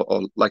you,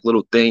 or like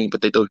little thing,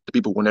 but they do the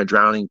people when they're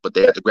drowning, but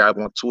they have to grab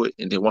onto it,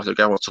 and then once they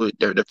grab onto it,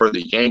 they're further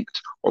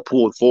yanked or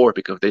pulled forward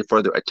because they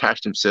further attach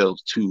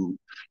themselves to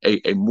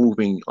a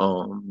moving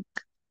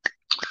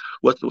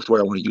what's the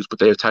word I want to use, but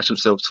they attach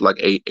themselves to like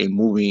a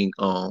moving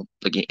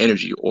again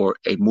energy or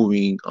a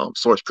moving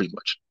source, pretty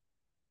much.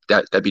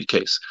 That'd be the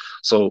case.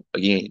 So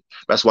again,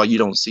 that's why you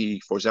don't see,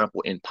 for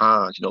example, in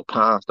ponds,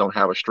 ponds don't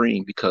have a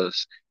stream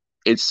because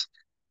it's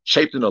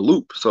shaped in a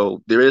loop.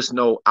 So there is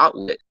no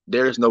outlet.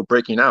 There is no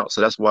breaking out. So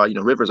that's why,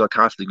 rivers are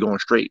constantly going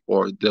straight,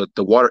 or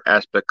the water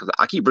aspect, because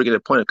I keep bringing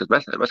it point because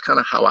that's kind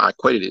of how I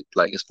equated it,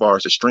 like as far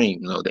as the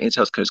stream, the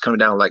intel is coming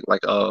down like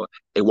a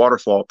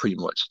waterfall, pretty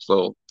much.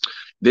 So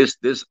this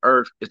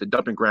earth is the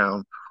dumping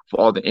ground for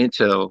all the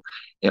intel,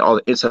 and all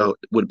the intel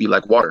would be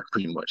like water,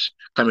 pretty much,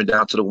 coming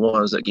down to the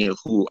ones, again,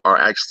 who are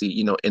actually,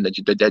 in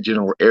that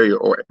general area,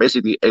 or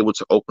basically able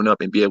to open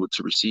up and be able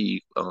to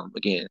receive,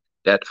 again,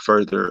 that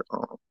further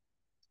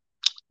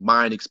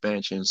mind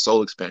expansion,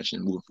 soul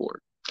expansion moving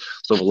forward.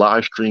 So a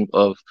live stream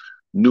of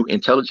new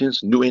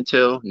intelligence, new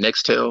intel,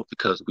 Nextel,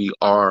 because we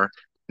are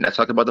not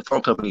talking about the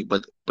phone company,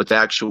 but the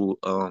actual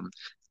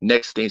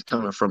next things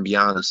coming from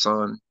beyond the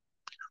sun,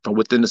 from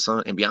within the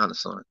sun and beyond the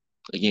sun.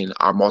 Again,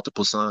 our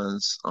multiple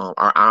suns,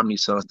 our omni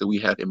suns that we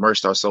have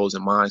immersed our souls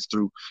and minds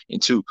through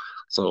into.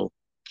 So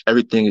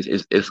everything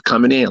is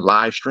coming in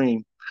live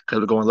stream. because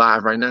we're going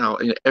live right now,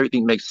 and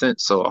everything makes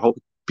sense. So I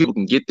hope people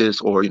can get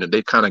this, or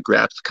they kind of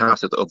grasp the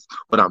concept of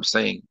what I'm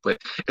saying. But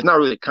it's not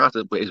really a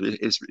concept, but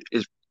it's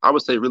I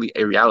would say really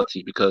a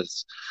reality,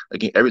 because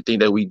again, everything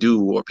that we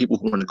do, or people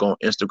who want to go on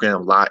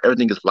Instagram live,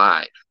 everything is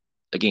live.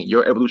 Again,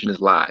 your evolution is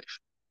live.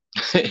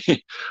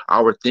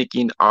 Our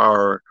thinking,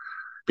 our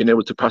being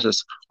able to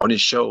process on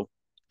this show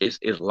is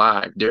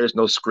live. There is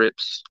no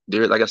scripts.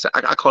 There, like I said,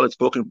 I call it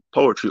spoken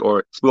poetry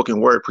or spoken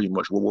word, pretty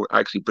much, where we're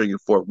actually bringing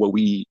forth what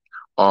we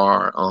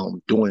are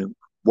doing,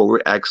 what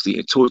we're actually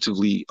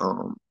intuitively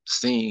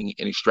seeing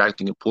and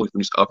extracting and pulling from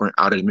these upper and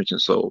outer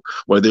dimensions. So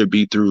whether it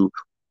be through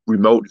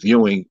remote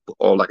viewing,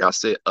 or like I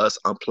said, us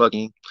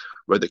unplugging,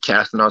 whether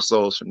casting our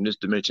souls from this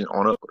dimension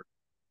on upward,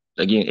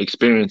 again,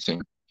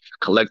 experiencing,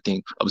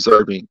 collecting,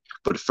 observing,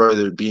 but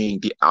further being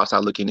the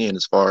outside looking in,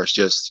 as far as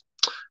just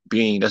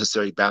being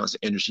necessary balance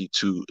and energy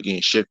to,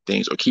 again, shift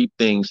things or keep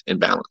things in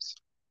balance.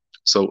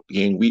 So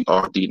again, we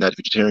are the United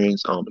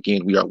Vegetarians.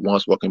 Again, we are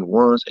ones walking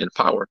ones in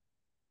power,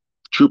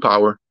 true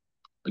power.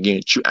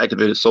 Again, true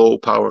activated soul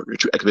power,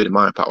 true activated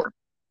mind power.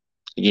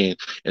 Again,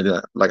 and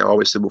then, like I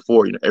always said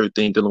before,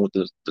 everything dealing with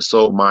the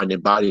soul, mind,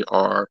 and body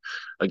are,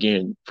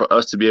 again, for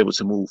us to be able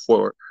to move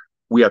forward,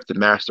 we have to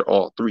master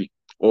all three,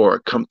 or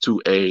come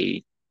to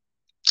a,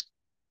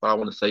 I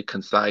want to say,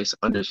 concise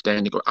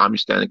understanding or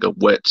understanding of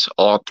what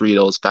all three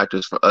of those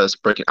factors for us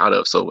breaking out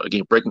of. So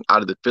again, breaking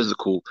out of the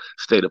physical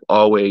state of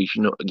always,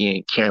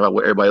 again, caring about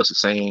what everybody else is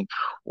saying,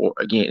 or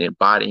again,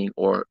 embodying,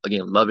 or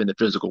again, loving the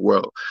physical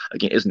world.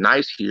 Again, it's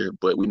nice here,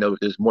 but we know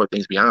there's more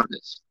things beyond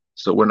this.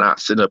 So we're not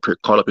sitting up here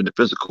caught up in the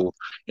physical,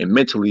 and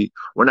mentally,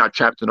 we're not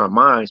trapped in our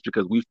minds,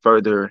 because we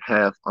further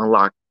have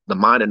unlocked the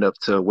mind enough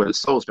to where the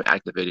soul's been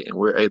activated, and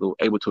we're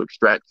able to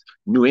extract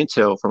new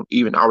intel from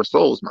even our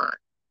soul's mind.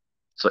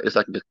 So it's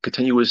like the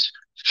continuous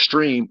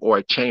stream or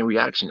a chain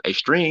reaction,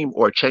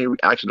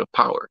 of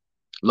power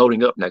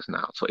loading up next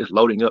now. So it's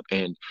loading up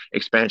and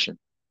expansion,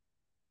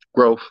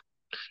 growth,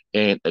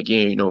 and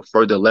again,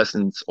 further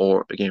lessons,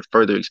 or again,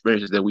 further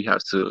experiences that we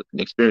have to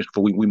experience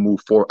before we move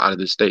forward out of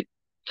this state.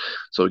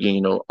 So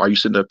again, are you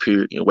sitting up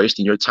here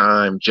wasting your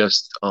time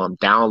just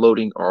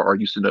downloading, or are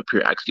you sitting up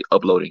here actually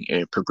uploading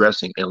and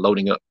progressing and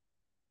loading up?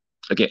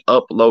 Again,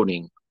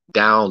 uploading,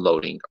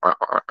 downloading.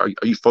 Are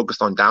you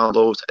focused on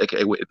downloads,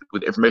 aka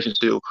with information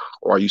still,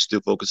 or are you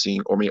still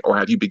focusing, or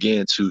have you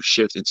began to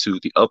shift into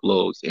the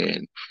uploads,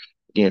 and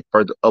again,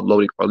 further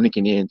uploading or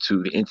linking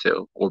into the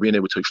intel, or being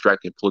able to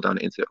extract and pull down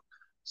the intel?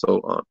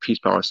 So peace,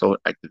 power, soul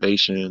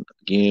activation.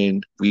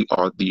 Again, we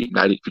are the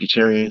United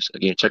Vegetarians.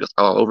 Again, check us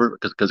all over,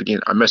 because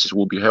again, our message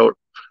will be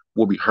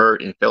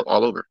heard and felt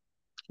all over.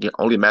 Again,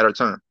 only a matter of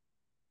time.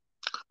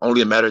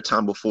 Only a matter of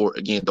time before,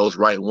 again, those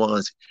right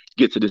ones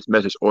get to this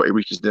message, or it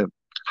reaches them,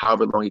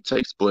 however long it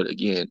takes. But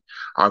again,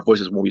 our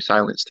voices won't be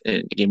silenced.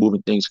 And again,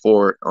 moving things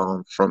forward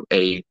from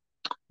a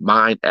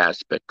mind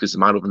aspect, because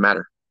mind over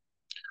matter,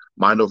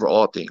 mind over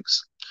all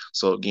things.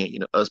 So again,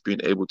 us being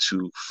able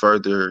to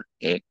further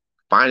and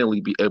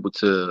finally be able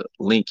to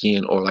link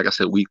in, or like I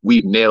said,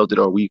 we've nailed it,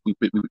 or we've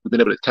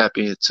been able to tap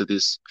into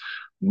this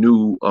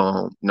new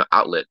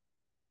outlet,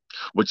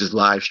 which is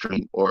live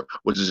stream, or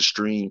which is a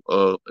stream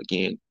of,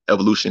 again,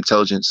 evolution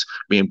intelligence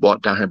being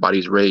brought down here by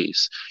these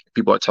rays.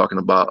 People are talking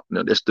about,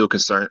 they're still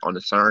concerned on the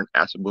CERN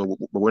aspect, but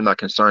we're not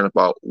concerned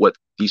about what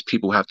these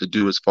people have to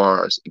do as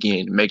far as,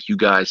 again, make you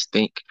guys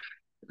think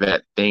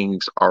that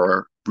things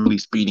are really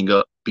speeding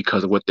up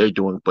because of what they're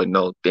doing. But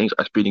no, things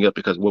are speeding up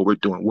because what we're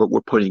doing,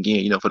 we're putting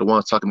in, for the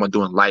ones talking about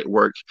doing light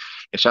work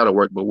and shadow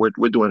work, but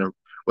we're doing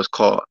what's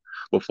called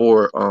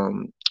before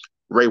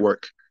ray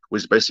work,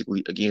 which is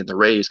basically, again, the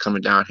rays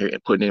coming down here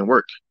and putting in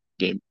work,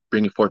 again,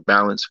 bringing forth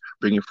balance,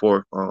 bringing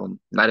forth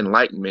not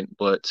enlightenment,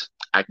 but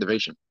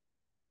activation.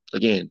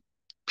 Again,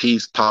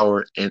 peace,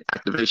 power, and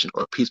activation,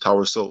 or peace,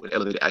 power, soul, and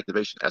elevated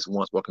activation as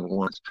ones walking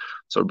ones.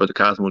 So, Brother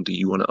Cosmo, do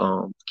you want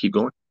to keep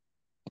going?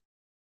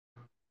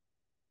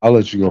 I'll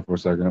let you go for a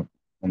second.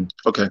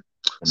 Okay.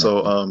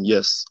 So,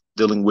 yes,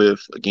 dealing with,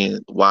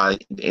 again, why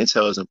the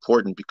intel is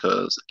important,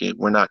 because, again,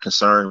 we're not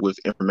concerned with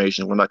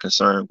information. We're not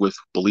concerned with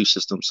belief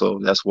systems. So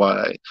that's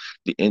why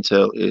the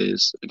intel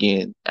is,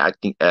 again,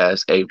 acting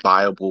as a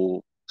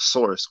viable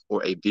source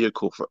or a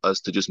vehicle for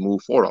us to just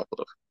move forward off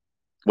of.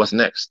 What's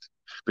next?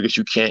 Because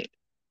you can't,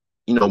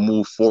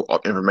 move forward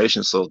off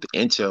information. So the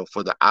intel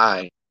for the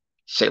eye,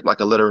 shaped like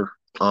a letter,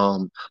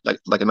 like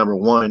a number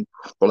one,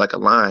 or like a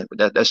line,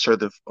 but that's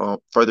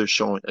further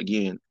showing,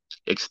 again,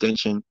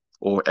 extension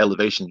or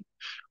elevation,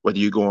 whether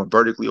you're going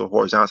vertically or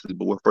horizontally,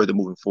 but we're further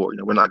moving forward.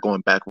 We're not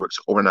going backwards,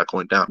 or we're not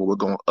going down, but we're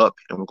going up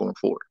and we're going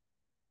forward.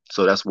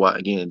 So that's why,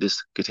 again,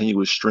 this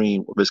continuous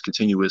stream, or this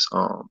continuous,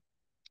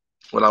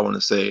 what I want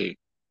to say,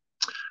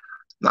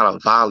 not a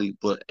volley,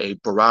 but a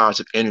barrage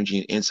of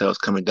energy and intel is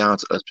coming down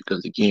to us,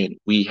 because, again,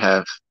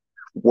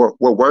 we're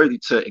worthy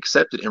to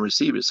accept it and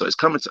receive it. So it's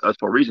coming to us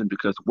for a reason,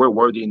 because we're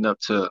worthy enough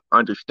to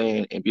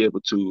understand and be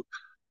able to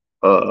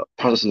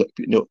process, like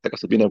I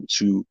said, being able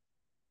to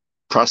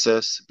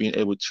process, being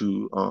able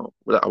to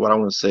what I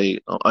want to say,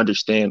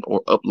 understand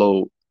or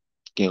upload,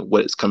 again,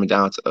 what is coming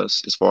down to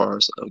us, as far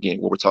as, again,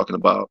 what we're talking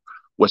about,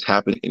 what's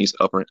happening in these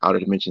upper and outer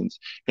dimensions,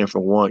 and for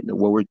one,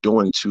 what we're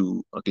doing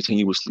to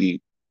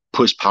continuously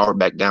push power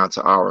back down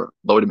to our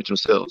lower dimensional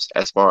selves,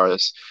 as far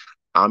as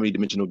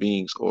omnidimensional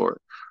beings or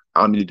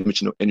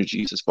omnidimensional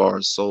energies, as far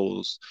as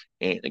souls,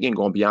 and again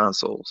going beyond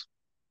souls,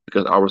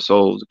 because our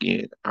souls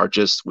again are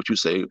just what you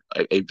say,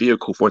 a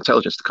vehicle for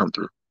intelligence to come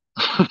through.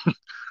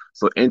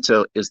 So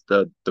intel is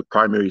the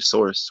primary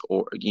source,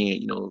 or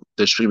again,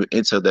 the stream of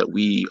intel that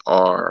we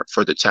are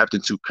further tapped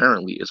into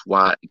currently is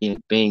why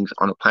again things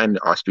on the planet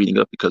are speeding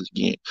up, because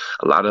again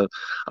a lot of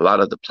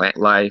the plant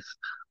life,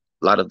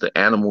 a lot of the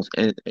animals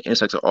and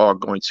insects are all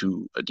going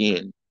to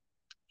again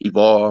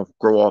evolve,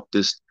 grow off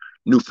this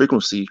new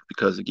frequency,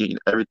 because again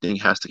everything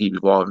has to keep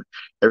evolving,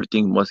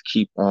 everything must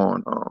keep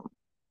on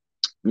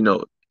you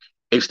know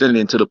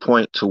extending to the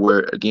point to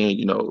where again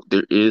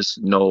there is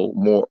no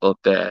more of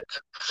that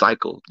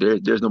cycle.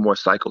 There's no more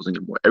cycles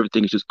anymore.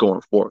 Everything is just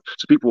going forward.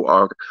 So people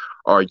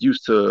are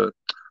used to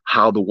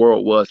how the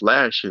world was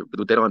last year,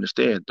 but they don't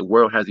understand the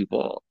world has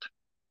evolved,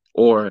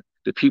 or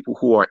the people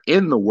who are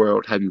in the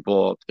world have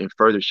evolved and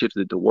further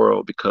shifted the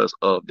world because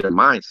of their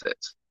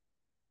mindsets,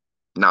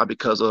 not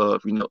because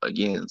of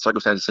again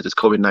circumstances such as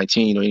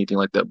COVID-19 or anything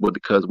like that, but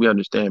because we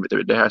understand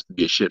that there has to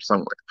be a shift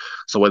somewhere.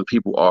 So whether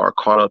people are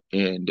caught up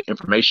in the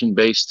information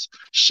based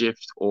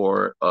shift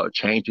or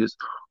changes,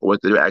 or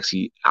whether they're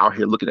actually out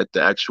here looking at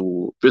the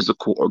actual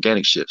physical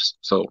organic shifts.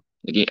 So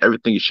again,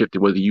 everything is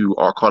shifting, whether you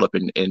are caught up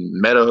in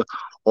meta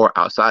or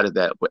outside of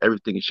that, but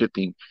everything is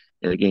shifting.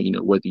 And again,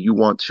 whether you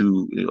want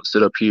to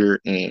sit up here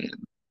and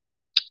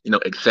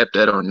accept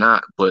that or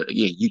not. But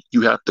again,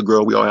 you have to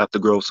grow. We all have to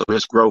grow. So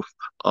there's growth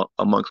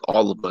amongst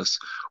all of us,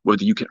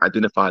 whether you can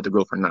identify the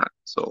growth or not.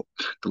 So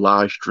the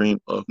live stream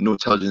of New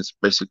Intelligence,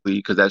 basically,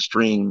 because that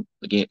stream,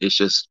 again, it's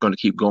just going to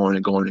keep going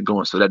and going and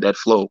going. So that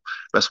flow,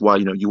 that's why,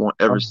 you won't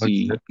ever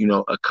see,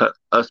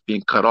 us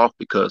being cut off,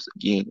 because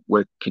again,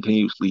 we're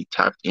continuously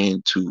tapped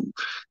into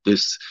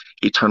this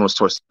eternal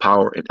source of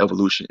power and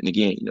evolution. And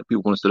again,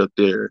 people want to sit up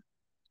there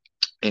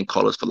and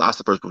call us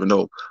philosophers, but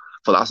no,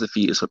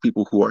 philosophy is for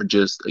people who are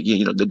just,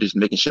 again, they're just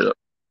making shit up.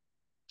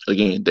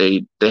 Again,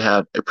 they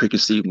have a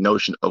preconceived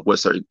notion of what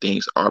certain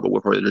things are, but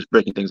we're just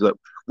breaking things up.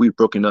 We've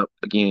broken up,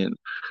 again,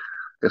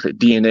 like I said,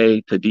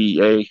 DNA to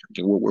DEA.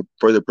 Again, we're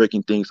further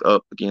breaking things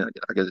up. Again,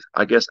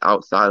 I guess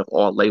outside of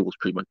all labels,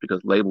 pretty much,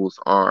 because labels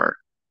are,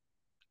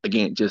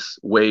 again, just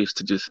ways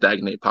to just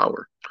stagnate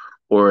power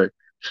or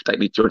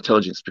stagnate your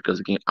intelligence, because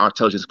again, our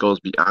intelligence goes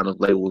beyond the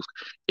labels.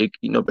 It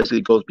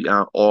basically goes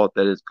beyond all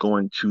that is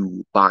going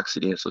to box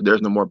it in. So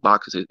there's no more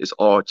boxes. It's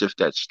all just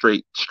that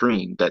straight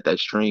stream, that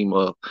stream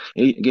of,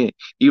 again,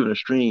 even a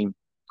stream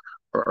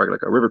or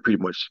like a river,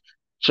 pretty much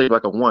shaped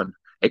like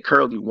a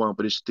curly one,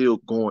 but it's still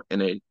going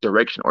in a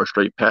direction or a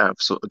straight path.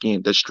 So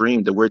again, the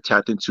stream that we're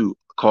tapped into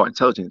called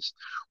intelligence,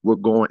 we're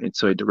going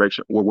into a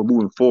direction, or we're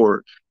moving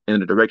forward in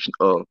the direction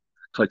of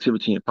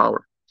collectivity and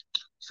power.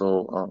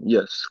 So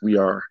yes, we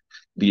are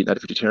the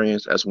United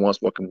Vegetarians, as ones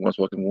walking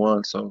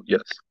one. So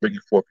yes, bringing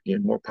forth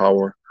again more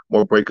power,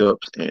 more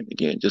breakups, and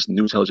again just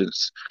new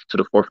intelligence to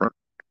the forefront.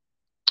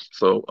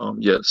 So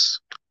yes,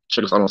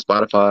 check us out on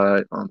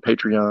Spotify, on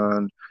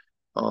Patreon,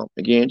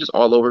 again just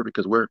all over,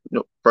 because we're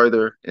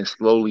further and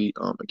slowly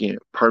again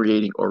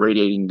permeating or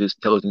radiating this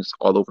intelligence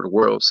all over the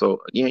world. So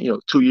again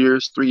 2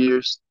 years, 3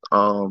 years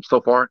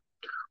so far,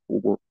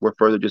 we're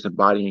further just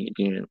embodying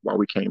again why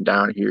we came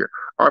down here,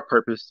 our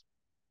purpose,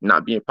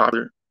 not being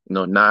popular,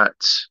 not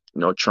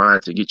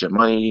trying to get your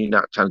money,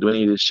 not trying to do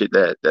any of this shit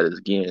that is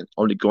again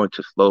only going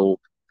to slow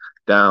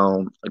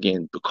down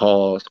again the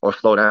cause or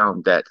slow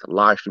down that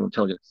live stream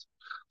intelligence.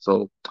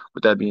 So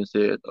with that being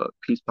said,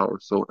 peace, power,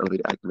 soul,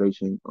 elevated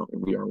activation,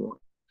 and we are one.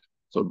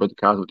 So Brother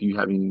Cosmo, do you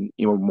have any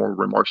more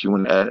remarks you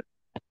want to add?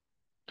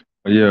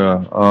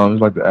 Yeah, I'd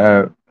like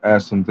to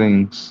add some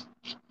things.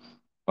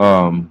 What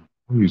are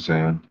you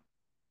saying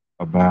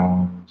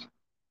about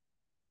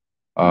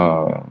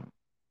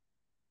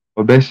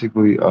but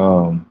basically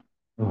what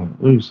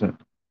are you saying?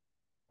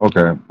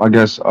 Okay, I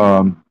guess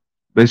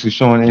basically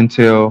showing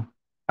intel,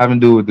 having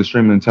to do with the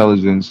stream of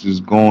intelligence,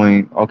 just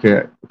going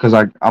okay, because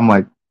I'm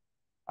like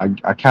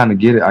I kind of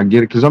get it. I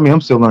get it because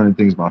I'm still learning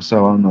things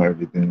myself. I don't know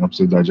everything. I'm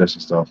still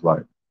digesting stuff,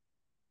 like,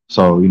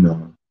 so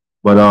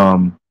but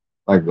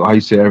like how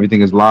you said,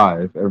 everything is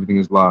live. Everything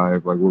is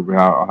live. Like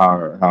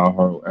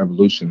how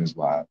evolution is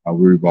live. How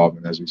we're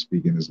evolving as we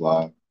speak is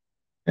live,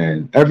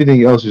 and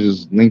everything else is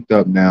just linked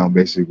up now,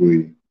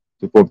 basically,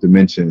 the fourth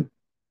dimension.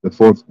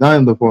 Not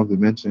in the fourth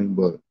dimension,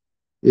 but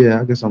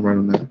yeah, I guess I'm right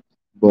on that.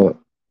 But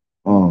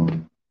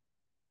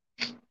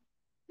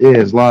yeah,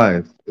 it's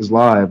live. It's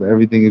live.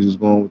 Everything is just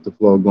going with the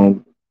flow,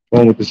 going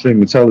with the stream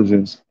of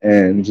intelligence,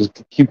 and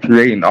just keep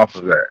creating off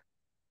of that.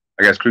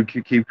 I guess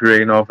keep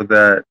creating off of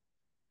that,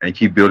 and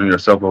keep building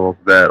yourself off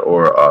of that,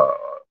 or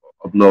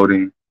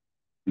uploading.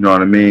 You know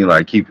what I mean?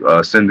 Like keep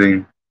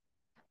sending.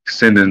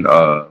 It's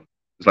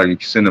like you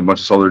send a bunch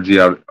of solar G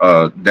out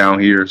down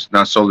here. It's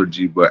not solar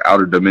G, but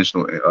outer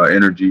dimensional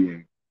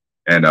energy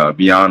and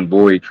beyond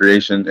void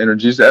creation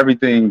energies.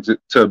 Everything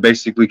to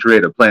basically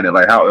create a planet.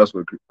 Like how else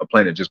would a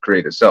planet just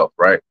create itself,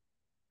 right?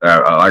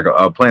 Like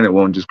a planet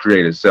won't just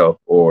create itself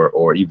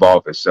or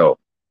evolve itself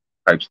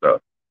type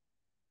stuff.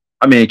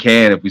 I mean, it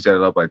can if we set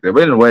it up like that.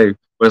 But in a way,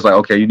 but it's like,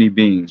 okay, you need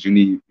beings. You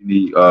need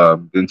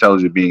the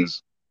intelligent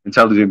beings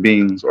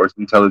or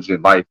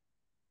intelligent life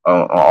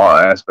on all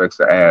aspects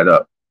to add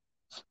up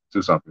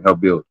to something,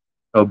 help build.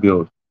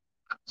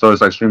 So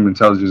it's like stream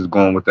intelligence is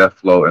going with that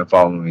flow and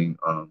following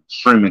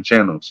streaming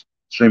channels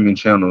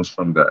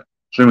from that,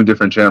 streaming from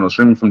different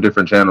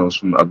channels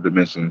from other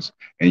dimensions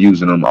and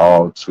using them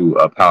all to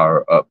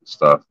power up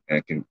stuff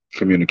and can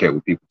communicate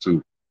with people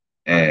too.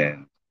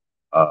 And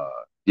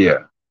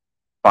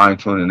fine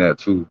tuning that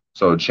too.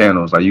 So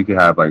channels, like you can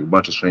have like a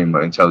bunch of stream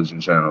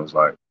intelligent channels,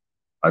 like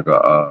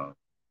a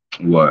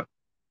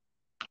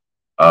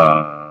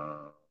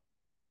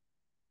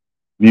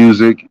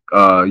music.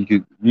 You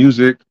could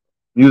music.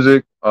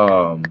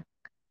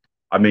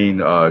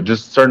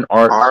 Just certain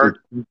art,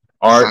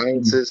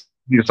 sciences,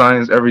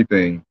 science,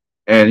 everything.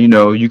 And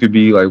you could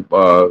be like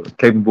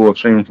capable of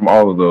streaming from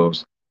all of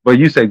those. But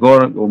you say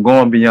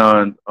going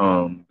beyond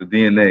the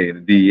DNA,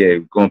 the DEA,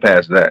 going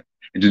past that,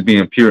 and just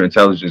being pure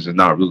intelligence is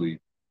not really.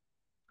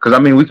 Because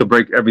we could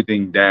break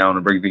everything down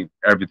and break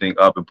everything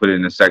up and put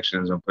it in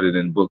sections and put it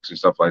in books and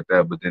stuff like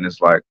that. But then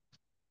it's like,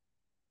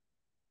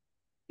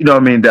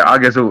 that I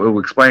guess it will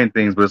explain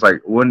things, but it's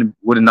like, would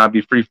it not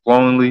be free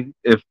flowingly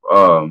if,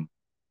 you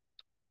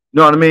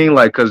know what I mean?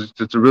 Like, because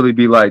to really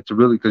be like,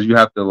 because you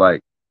have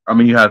to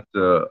you have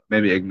to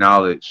maybe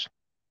acknowledge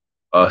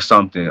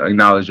something,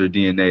 acknowledge your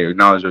DNA,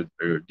 acknowledge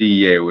your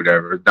DEA or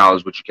whatever,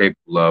 acknowledge what you're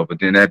capable of, but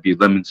then that'd be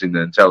limiting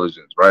the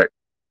intelligence, right?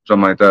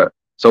 Something like that.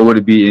 So would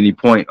it be any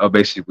point of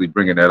basically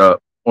bringing that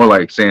up or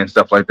like saying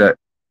stuff like that?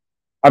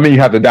 You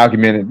have to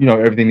document it.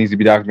 Everything needs to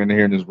be documented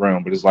here in this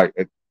realm, but it's like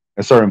at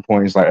a certain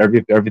point, it's like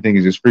everything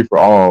is just free for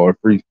all or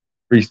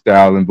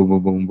freestyle and boom,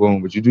 boom, boom,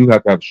 boom. But you do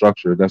have to have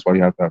structure. That's why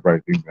you have to have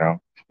write things down.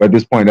 But at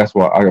this point, that's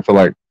what I feel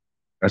like.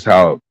 That's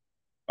how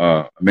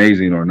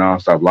amazing or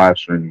nonstop live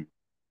streaming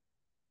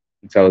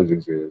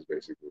intelligence is,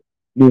 basically.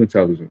 New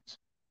intelligence.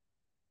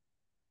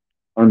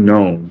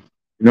 Unknown.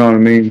 You know what I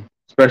mean?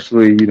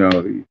 Especially,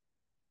 to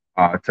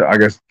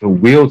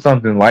wield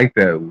something like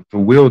that, to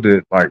wield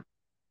it, like,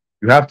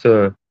 you have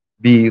to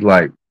be,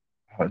 like,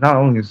 not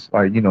only,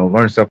 like,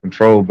 learn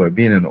self-control, but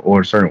being in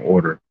a certain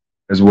order,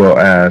 as well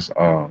as,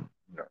 to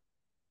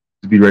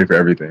be ready for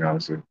everything,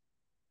 honestly.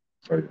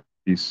 So, yeah,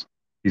 peace,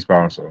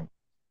 power, and soul.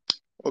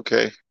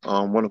 Okay.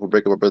 Wonderful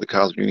breakup, Brother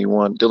Cosmo Uni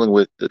One, dealing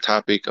with the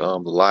topic, the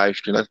live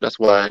stream. That's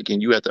why,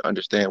 again, you have to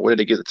understand where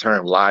did they get the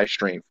term live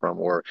stream from,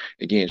 or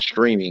again,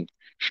 streaming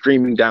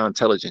down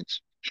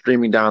intelligence,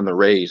 streaming down the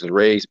rays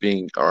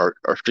being are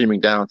streaming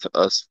down to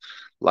us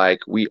like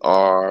we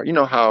are. You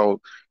know how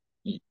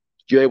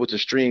you're able to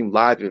stream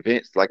live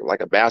events like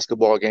a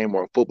basketball game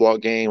or a football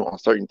game on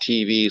certain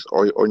TVs,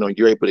 or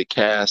you're able to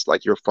cast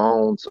like your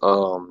phone's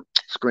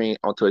screen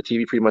onto a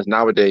TV pretty much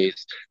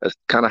nowadays. That's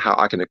kind of how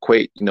I can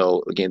equate,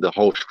 again, the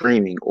whole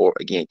streaming, or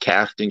again,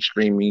 casting,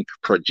 streaming,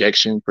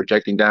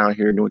 projecting down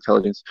here, new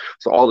intelligence.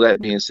 So all of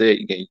that being said,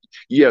 again,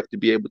 you have to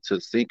be able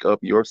to sync up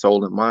your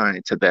soul and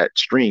mind to that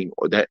stream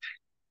or that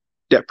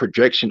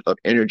projection of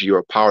energy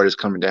or power that's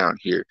coming down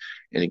here.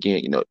 And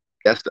again,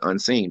 that's the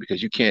unseen,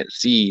 because you can't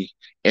see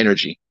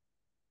energy,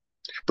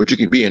 but you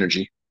can be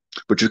energy,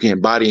 but you can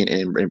embody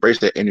and embrace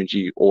that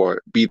energy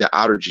or be the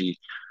outer G.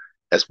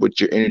 That's what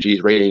your energy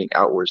is radiating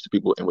outwards to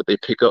people and what they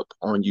pick up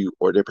on you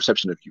or their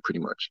perception of you, pretty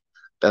much.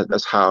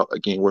 That's how,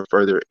 again, we're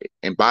further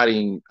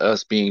embodying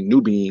us being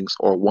new beings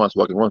or ones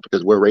walking ones,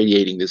 because we're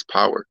radiating this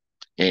power.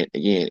 And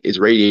again, it's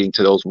radiating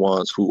to those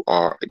ones who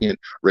are, again,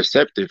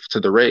 receptive to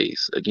the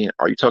rays. Again,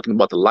 are you talking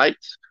about the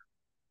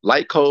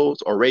light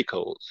codes or ray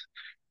codes?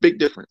 Big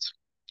difference,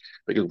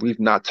 because we're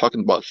not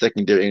talking about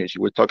secondary energy.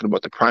 We're talking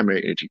about the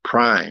primary energy,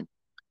 prime,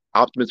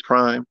 Optimus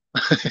Prime,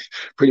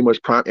 pretty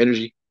much prime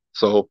energy.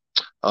 So,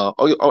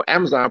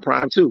 Amazon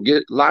Prime too.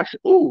 Get live.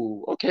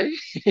 Ooh, okay,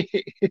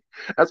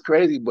 that's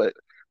crazy. But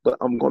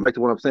I'm going back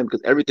to what I'm saying,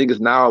 because everything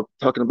is now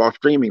talking about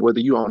streaming.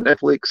 Whether you on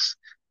Netflix,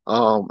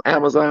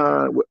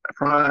 Amazon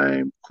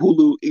Prime,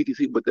 Hulu,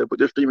 etc. But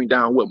they're streaming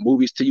down what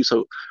movies to you,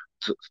 so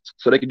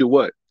they can do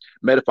what?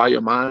 Medify your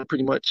mind,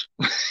 pretty much,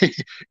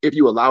 if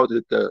you allow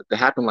it to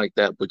happen like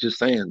that. But just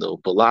saying though,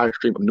 the live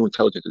stream of new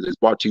intelligence is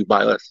brought to you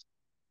by us.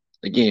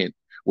 Again,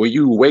 where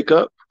you wake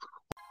up.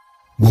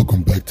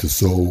 Welcome back to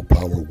Soul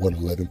Power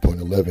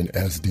 111.11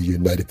 as the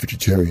United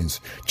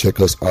Futuritarians.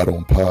 Check us out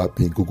on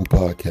Podbean, Google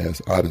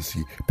Podcasts,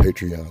 Odyssey,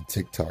 Patreon,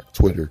 TikTok,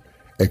 Twitter,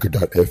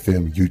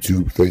 Anchor.fm,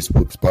 YouTube,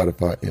 Facebook,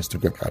 Spotify,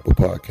 Instagram, Apple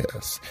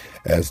Podcasts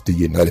as the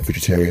United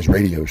Futuritarians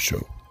radio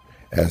show,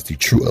 as the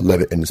true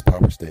 11 in this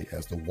power state,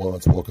 as the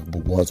ones walking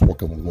with ones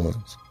walking with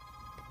ones.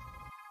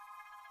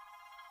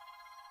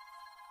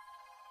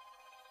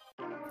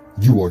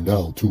 You are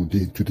now tuned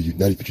in to the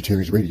United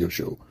Futuritarians radio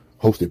show,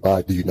 hosted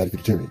by the United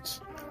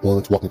Futuritarians.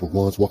 Ones walking for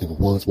ones, walking for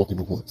ones, walking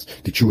for ones.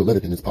 The true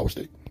 11 in this power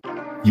state.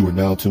 You are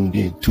now tuned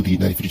in to the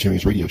United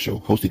Futuritarians radio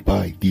show, hosted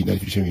by the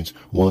United Futuritarians,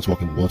 ones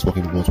walking the ones,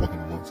 walking the ones, walking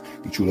the ones,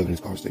 the true love in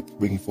this power state,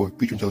 bringing forth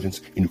future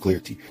intelligence and new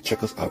clarity.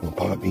 Check us out on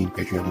Podbean,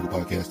 Patreon, Google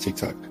Podcasts,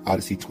 TikTok,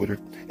 Odyssey, Twitter,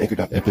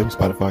 Anchor.fm,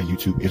 Spotify,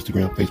 YouTube,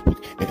 Instagram,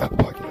 Facebook, and Apple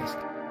Podcasts.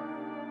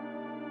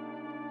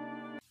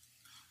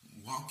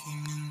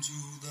 Walking into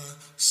the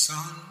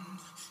sun,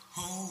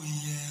 oh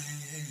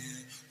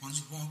yeah,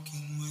 one's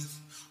walking with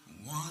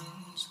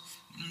ones,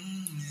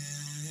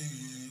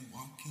 yeah,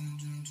 walking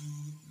into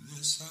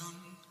the sun.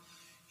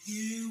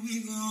 Here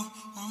we go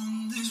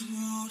on this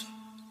road,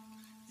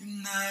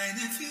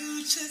 United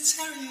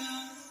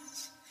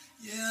Futuritarians,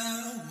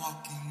 yeah,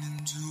 walking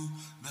into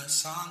the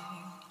sun,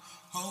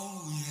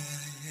 oh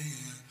yeah, yeah,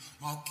 yeah,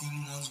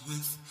 walking ones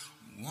with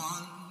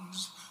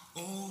ones,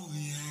 oh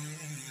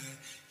yeah,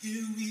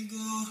 here we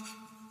go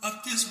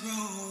up this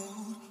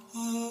road,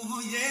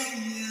 oh yeah,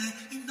 yeah,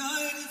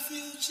 United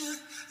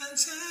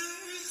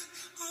Futuritarians,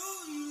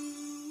 oh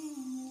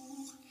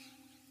you,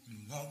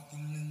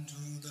 walking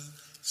into the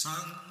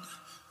sun,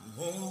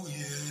 oh yeah,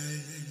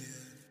 yeah, yeah.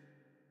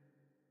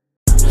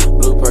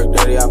 Blue perk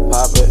dirty, I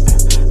pop it.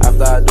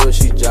 After I do it,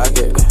 she jock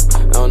it.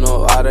 Don't know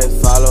why they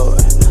follow.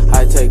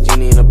 High tech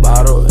genie in a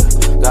bottle.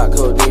 Got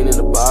codeine in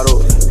the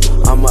bottle.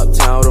 I'm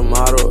uptown with a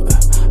model.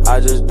 I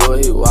just do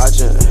it, he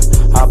watching.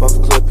 Hop off a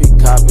clip, he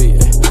copy.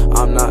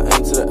 I'm not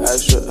into the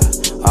extra.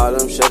 All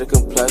them shady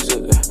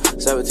complexion.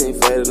 17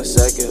 fade in a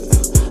second.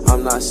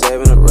 I'm not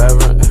saving the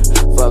reverend.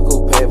 Fuck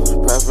who paid for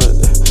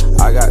preference.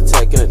 I got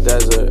tech in the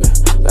desert.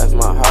 Left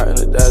my heart in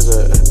the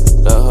desert.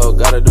 The hoe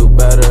gotta do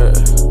better.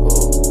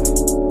 Ooh.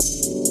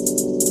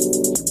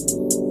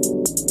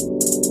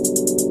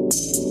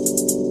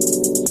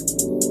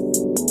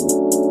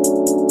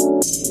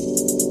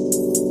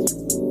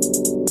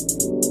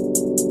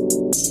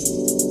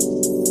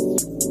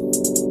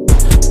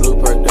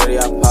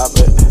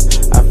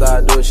 After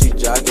I do it, she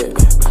jock it.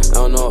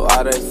 Don't know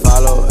why they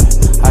follow.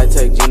 High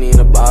tech genie in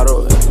a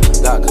bottle.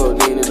 Got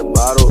codeine in the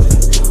bottle.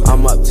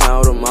 I'm uptown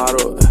with a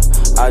model.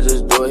 I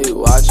just do it, he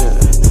watching.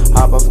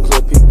 Hop off a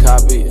clip, he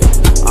copy.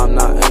 I'm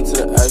not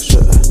into the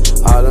extra.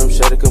 All them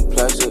shady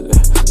complexion.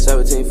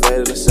 17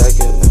 fade in a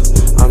second.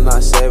 I'm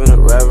not saving the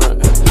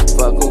reverend.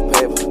 Fuck who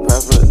paid for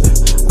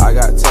preference. I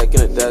got tech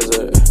in the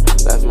desert.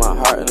 Left my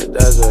heart in the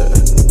desert.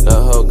 The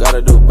hoe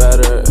gotta do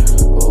better.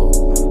 Ooh.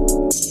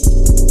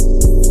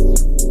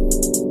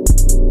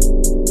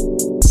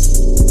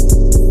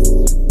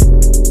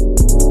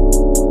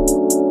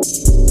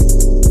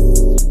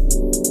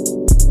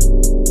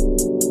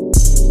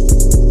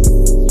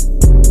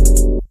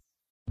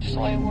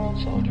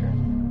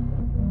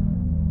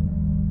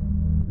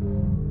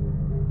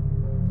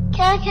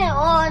 Get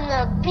on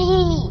the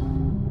beat.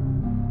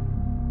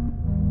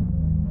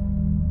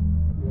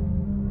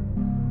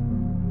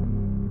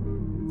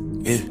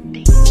 Yeah,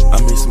 I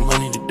made some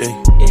money today.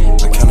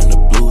 I'm counting the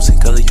blues and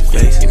color your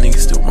face. You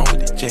niggas still wrong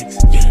with the jakes.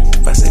 Yeah,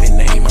 if I say their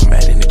name, I'm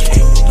mad in the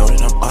cake. Know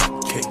that I'm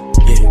okay.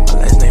 Yeah,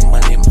 my last name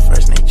Money, my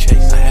first name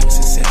Chase. I have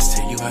success,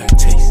 tell you how it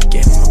tastes.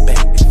 Game on my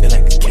back, it feel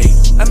like a cake.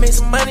 I made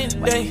some money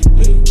today.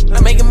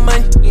 I'm making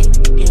money.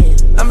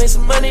 I made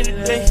some money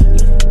today.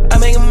 I'm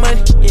making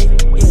money.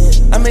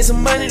 I made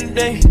some money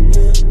today.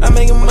 I'm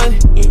making money.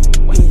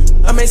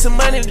 I made some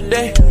money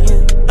today.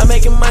 I'm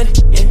making money.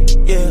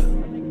 Yeah.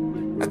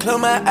 I close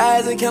my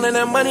eyes and counting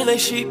that money like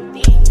sheep.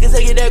 Cause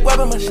I get that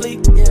guap in my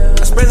sleep.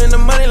 I'm spreading the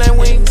money like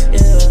wings.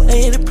 I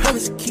ain't a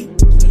promise to keep.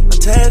 I'm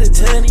tired of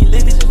telling these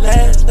niggas to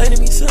last. Like to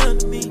be son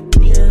to me.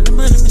 The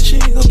money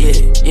machine go.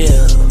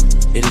 Yeah.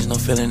 It is no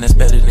feeling that's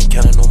better than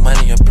counting no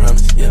money, I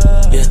promise. Yeah.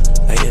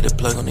 I hit the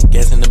plug on the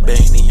gas in the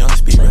bank, the young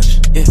speed rush.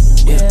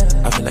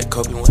 I feel like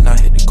Kobe when I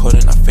hit the court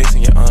and I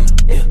facing your honor.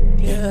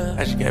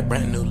 I just got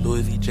brand new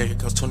Louis V jacket,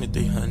 cost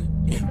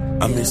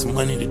 $2,300. I made some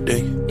money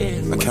today.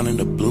 I'm counting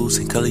the blues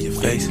and color your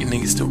face. You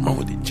niggas still wrong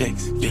with the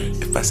jakes.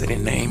 If I say their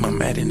name, I'm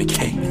mad in the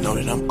cake. You know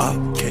that I'm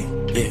okay.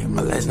 Yeah,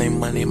 my last name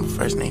Money, my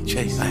first name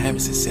Chase. I having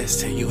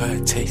success, tell you how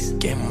it tastes.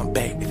 Game on my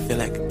back, it feel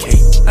like a cake.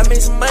 I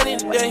made some money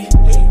today.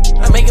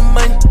 I'm making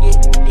money.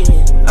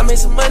 I made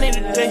some money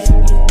today.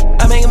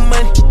 I'm making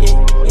money.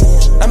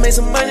 I made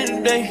some money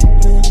today.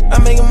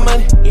 I'm making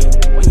money.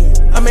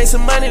 I made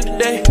some money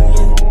today.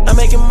 I'm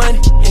making money.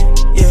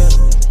 Yeah.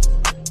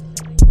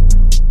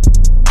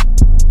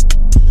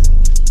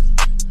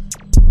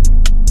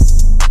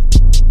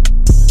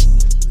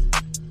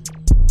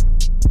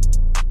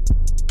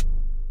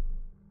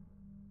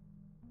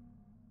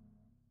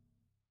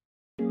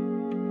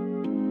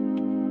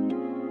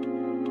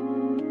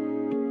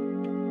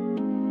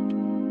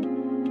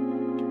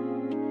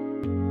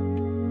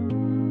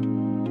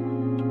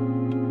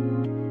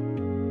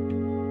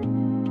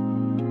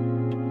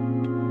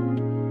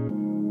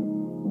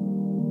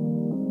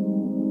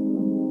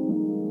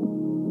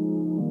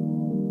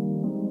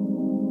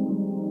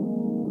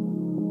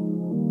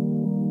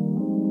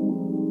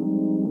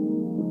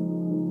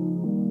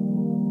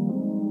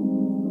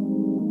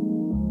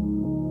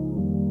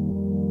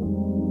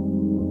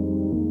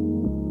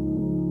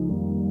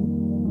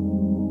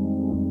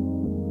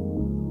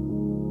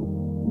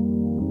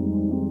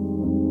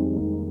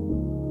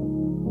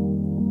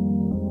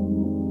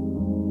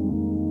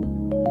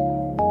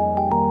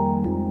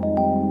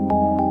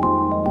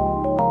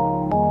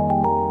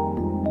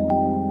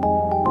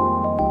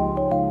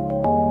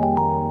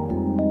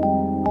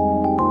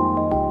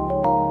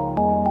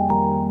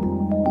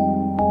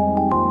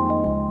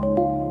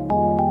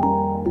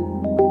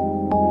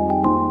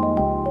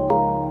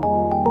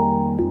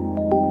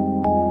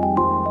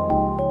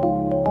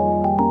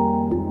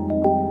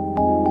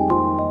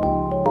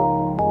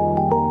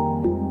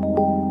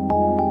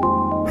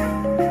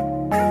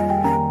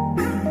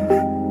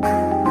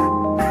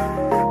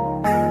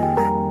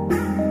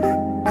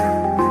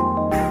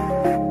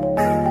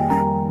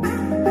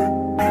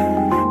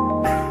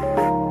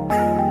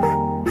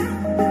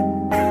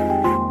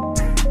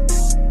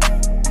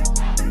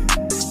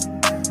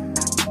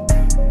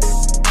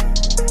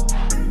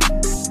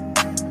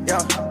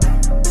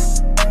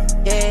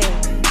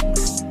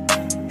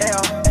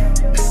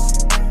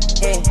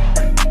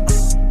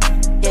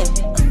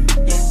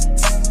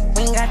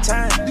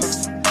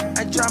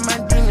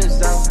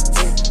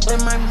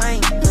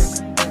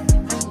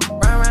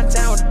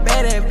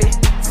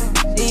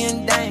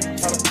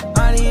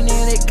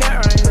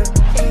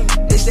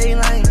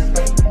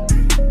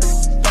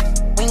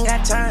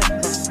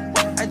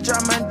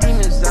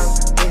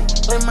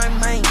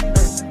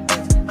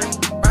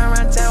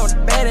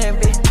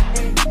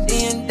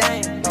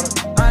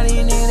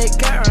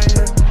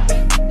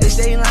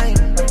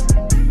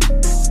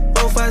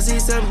 see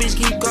some bitch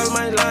keep calling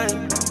my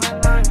line.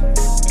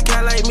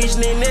 Cat like me,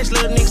 next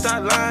little nigga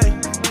start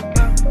lying.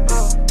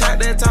 Talk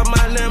that talk,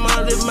 my limb,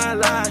 I live my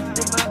life.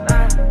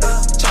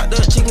 Chopped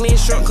up chicken and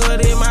shrimp,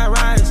 cut in my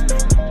rice.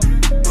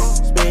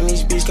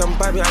 Spanish bitch come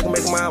poppy, I can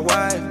make my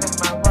wife.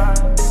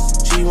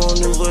 She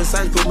want new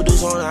Versace, put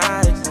Medusa on the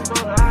eyes.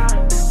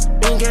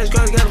 Been cash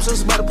cards, got them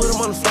sisters, about to put them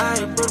on the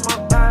flight.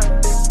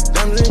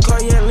 Diamonds in the car,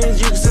 yeah,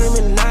 lens, you can see them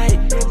in the night.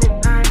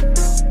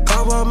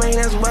 Cowboy man,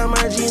 that's why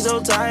my jeans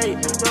so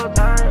tight.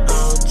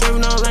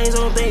 Driving on lanes,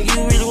 don't think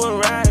you really wanna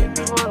ride.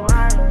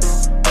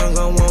 Don't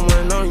go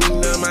one on you,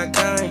 none of my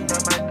kind.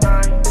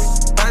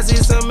 I see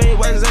some many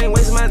whites, ain't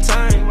wasting my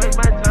time.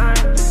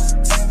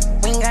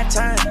 We ain't got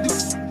time.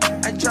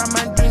 I drop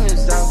my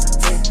demons out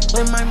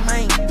with my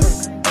mind.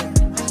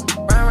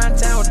 Run around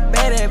town with a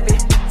bad ass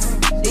bitch.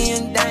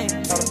 Seeing dang.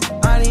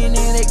 All these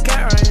niggas they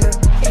got right here.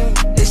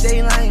 They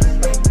stay lame.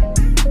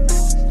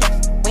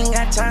 We ain't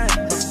got time.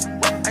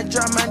 I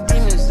drop my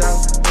demons out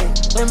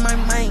with my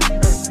mind.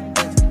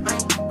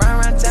 Run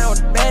around town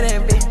with a bad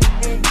ass bitch.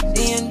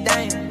 Seeing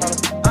dang.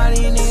 All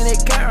these niggas they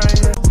got right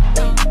here.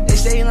 They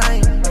stay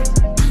lame.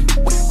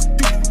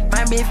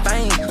 My bitch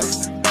fine.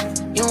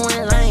 You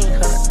ain't lame.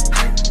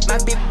 My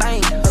bitch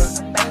bang.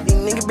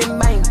 These niggas been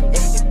bang.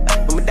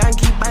 But my dog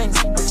keep bang.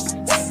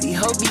 These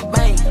hoes be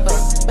bang.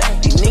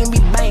 These niggas be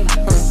bang.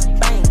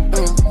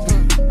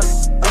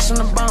 Bitch on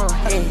the bone.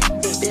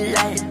 Bitch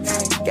light.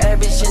 Got a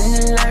bitch in the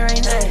light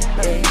right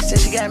now. Said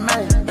she got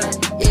money.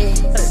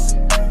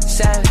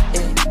 Savage.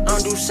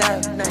 Don't do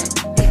savage.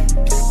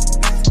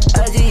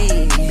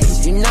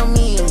 You know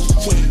me.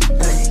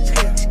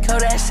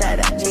 Cold outside.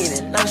 I need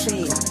it. No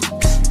sleep.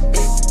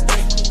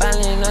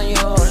 Falling on your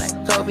hole like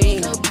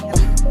Kobe.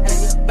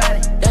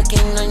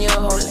 Ducking on your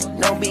hole like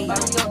no beat.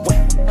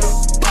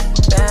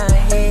 Down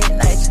head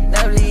like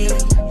lovely.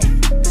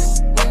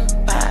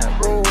 Fire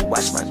rule,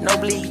 watch my no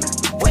bleed.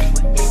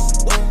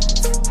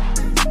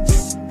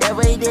 That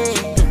way there.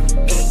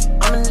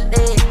 I'm in the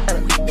dead.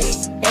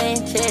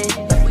 Ain't check.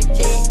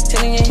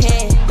 Tell in your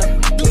hand.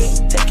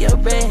 Take your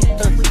bed.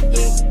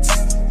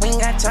 We ain't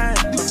got time.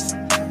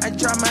 I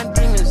drop my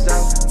demons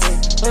out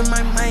with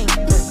my mind.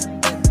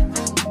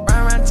 Run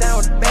around town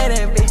with a bad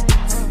ass bitch.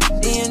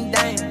 Seeing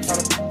dang.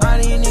 All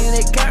these niggas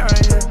they got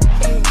right here.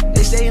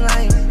 They stay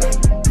lame.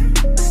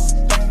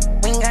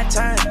 We ain't got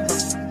time.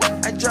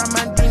 I drop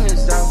my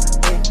demons out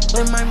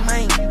with my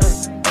mind.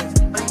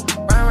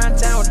 Run around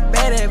town with a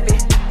bad ass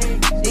bitch.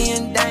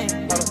 Seeing dang.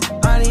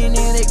 All these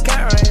niggas they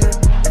got right here.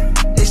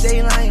 They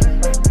stay lame.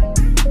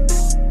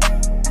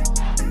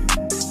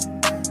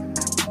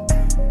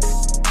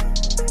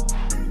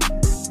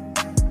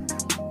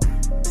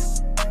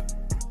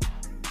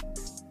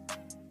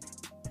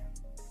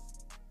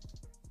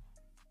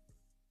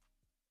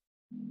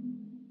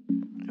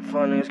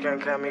 Fun niggas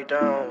can't cut me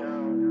down.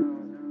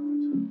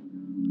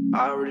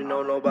 I already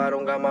know nobody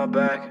don't got my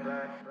back.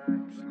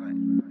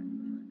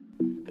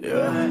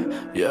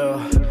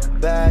 Yeah.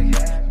 Back,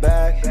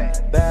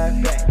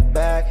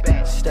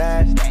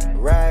 stack,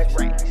 racks,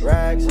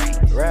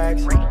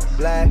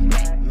 black,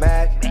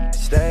 Mac,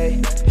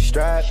 stay,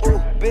 strapped,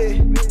 ooh,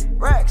 big,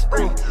 racks,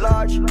 ooh,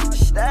 large,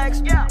 stacks,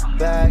 back,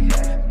 stack,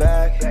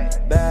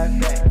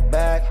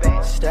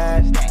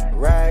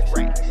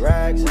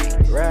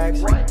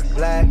 racks,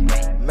 black,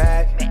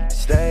 Mac,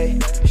 stay,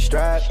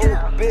 strapped, ooh,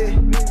 big,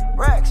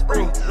 racks,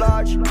 ooh,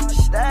 large,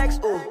 stacks,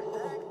 ooh.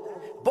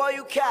 Boy,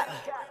 you cap.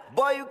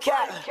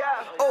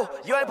 Oh,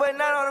 you ain't putting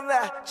none on them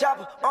there.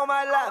 Chopper on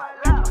my lap.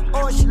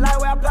 Oh, she like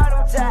where I apply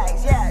them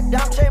tags. Yeah,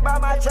 dumb chain by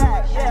my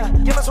tag. Yeah,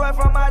 give a sweat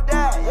from my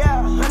dad.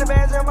 Yeah, 100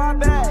 bands in my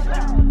bag.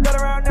 Got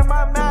around in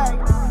my mag.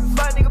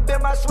 Fun nigga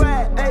been my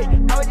swag. Hey,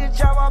 I was just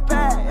chop my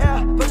pad.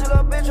 Yeah, put your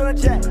little bitch on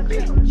the jet.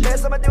 Let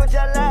somebody do with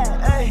your lad.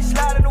 Hey,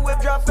 slide in the whip,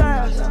 drop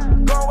fast.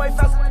 Going way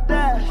faster than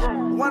dash.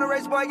 Wanna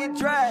race, boy, get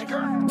dragged.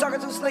 Talking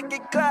too slick,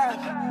 get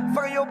clapped.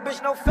 Fucking your bitch,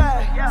 no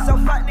fag. So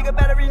fat nigga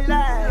better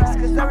relax.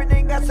 Cause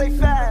everything got say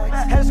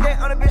facts. Had to skate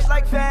on a bitch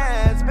like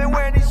fans. Been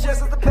wearing these shit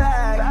since the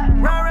pack.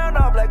 Round around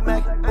all black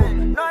Mac.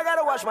 No, I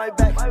gotta watch my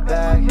back.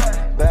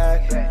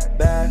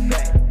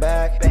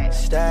 Back,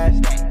 stack,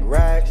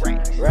 racks,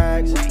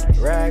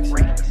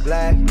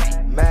 black,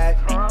 Mac,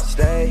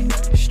 stay,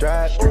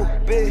 strapped, ooh,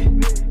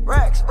 big,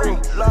 racks, ooh,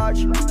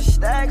 large,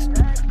 stacks,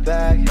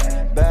 back,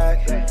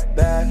 stack,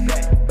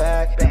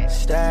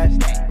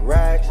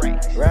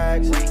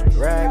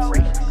 racks,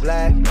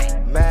 black,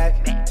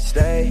 Mac,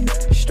 stay,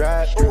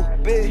 strapped, ooh,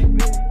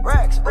 big,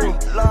 racks, ooh,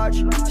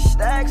 large,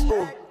 stacks,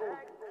 ooh.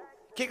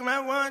 Kick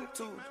around 1,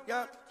 2,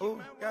 yeah,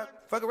 ooh, yeah.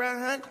 Fuck around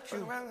 100,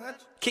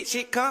 kick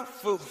shit kung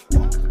fu.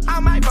 I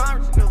might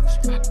borrow news,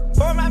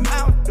 pour my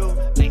mouth, dude.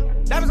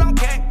 Diamonds on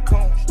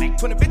Cancun,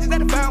 20 bitches at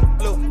the fountain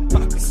blue.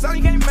 Son,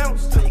 you can't mount,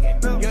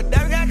 your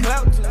daddy got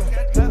clout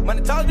too.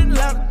 Money taller than the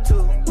loud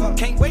too.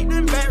 Can't wait to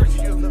embarrass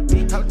you.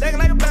 I was taking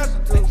like a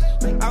bastard too.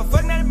 I was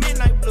fucking at a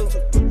midnight blue.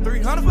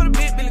 300 for the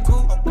big Billy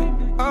Cool.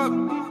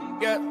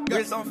 Yeah,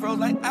 wrist on froze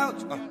like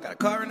ouch. Got a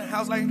car in the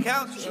house like a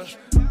couch.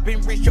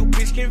 Been rich, your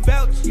bitch can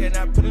vouch. Yeah,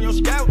 now I put on your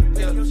scout.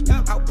 Yeah.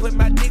 I put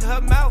my dick in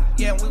her mouth.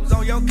 Yeah, we was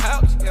on your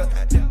couch. Yeah.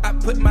 I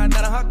put my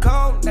nut on her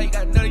cold. Now you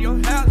got nut in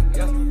your house.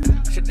 Yeah.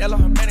 Chanel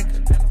on her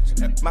manicure.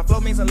 My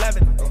flow means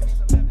 11.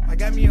 I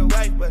got me a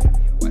wife, but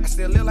I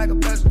still live like a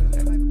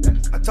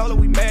president. I told her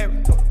we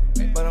married,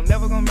 but I'm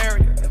never gonna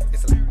marry her.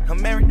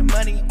 I'm married to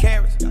money and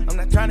carrots. I'm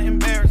not trying to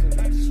embarrass her.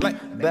 Like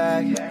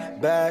back,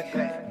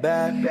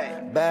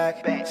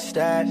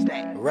 stats,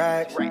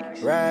 racks,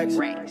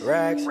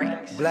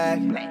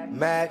 black,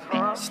 Mac,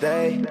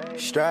 stay,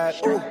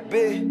 strapped, ooh,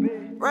 big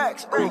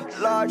racks, ooh,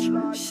 large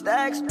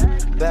stacks,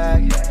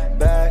 back,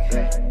 stats,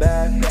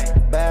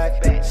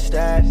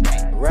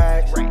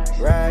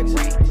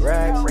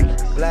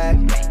 racks, black,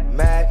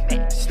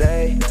 Mac,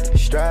 stay,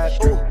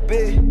 strapped, ooh,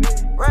 big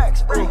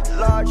racks, ooh,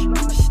 large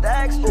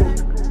stacks, ooh.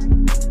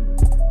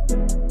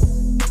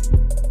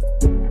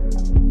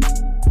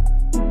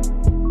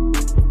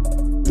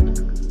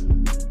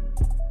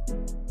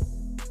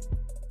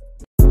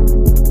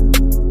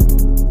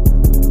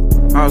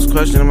 I was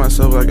questioning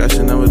myself like I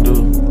should never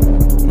do,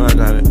 but I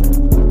got it.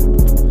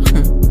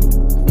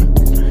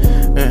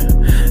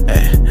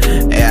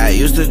 Hey, I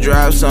used to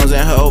drive songs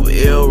and hope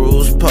ill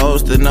rules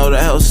post to know the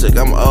hell sick,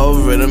 I'm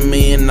over it, $1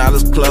 million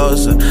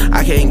closer.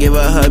 I can't give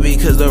a hubby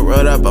cause the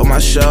road up on my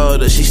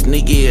shoulder. She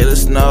sneaky at the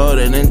snow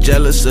and then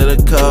jealous of the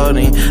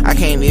coding. I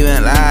can't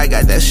even lie, I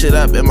got that shit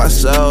up in my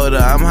soda.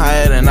 I'm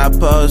higher than I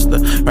poster.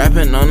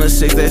 Rapping on the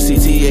 6, that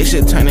CTA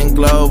shit turning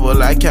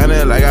global. I count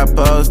it like I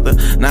poster.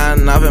 Not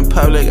enough in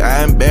public,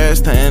 I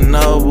embarrassed her in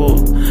Noble.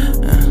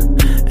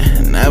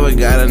 Never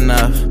got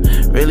enough.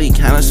 Really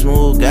kinda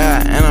smooth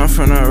guy, and I'm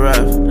from the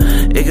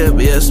rough. It could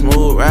be a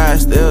smooth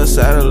ride, still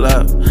saddle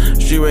up.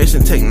 Street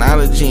racing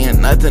technology and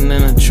nothing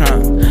in the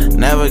trunk.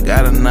 Never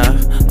got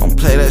enough, don't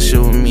play that shit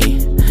with me.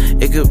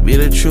 It could be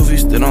the truth, you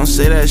still don't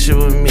say that shit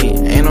with me.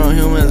 Ain't no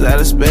humans out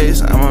of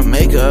space, I'ma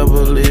make her a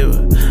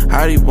believer.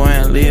 Hardy boy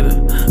and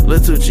leader, Lil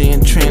G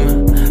and Trina.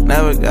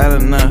 Never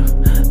got enough,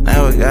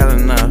 never got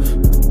enough.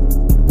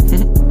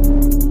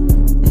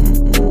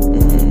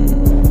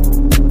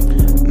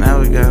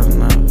 Never got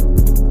enough.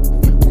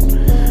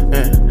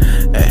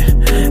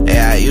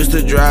 I used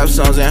to drive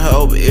songs and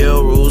hope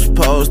ill rules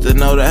post to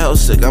know the hell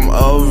sick, I'm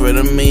over it,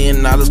 $1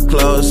 million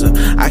closer.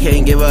 I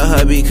can't give a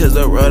hubby cause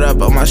the road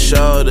up on my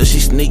shoulder. She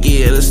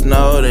sneaky at the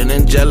snow and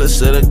then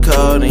jealous of the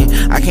coding.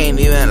 I can't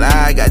even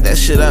lie, I got that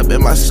shit up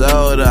in my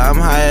soda. I'm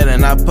higher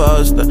than I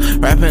poster.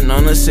 Rapping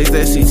on the 6,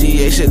 that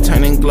CTA shit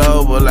turning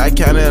global. I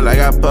count it like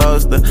I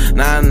poster.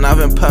 Not enough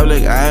in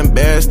public, I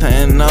embarrassed her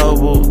in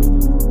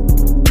Noble.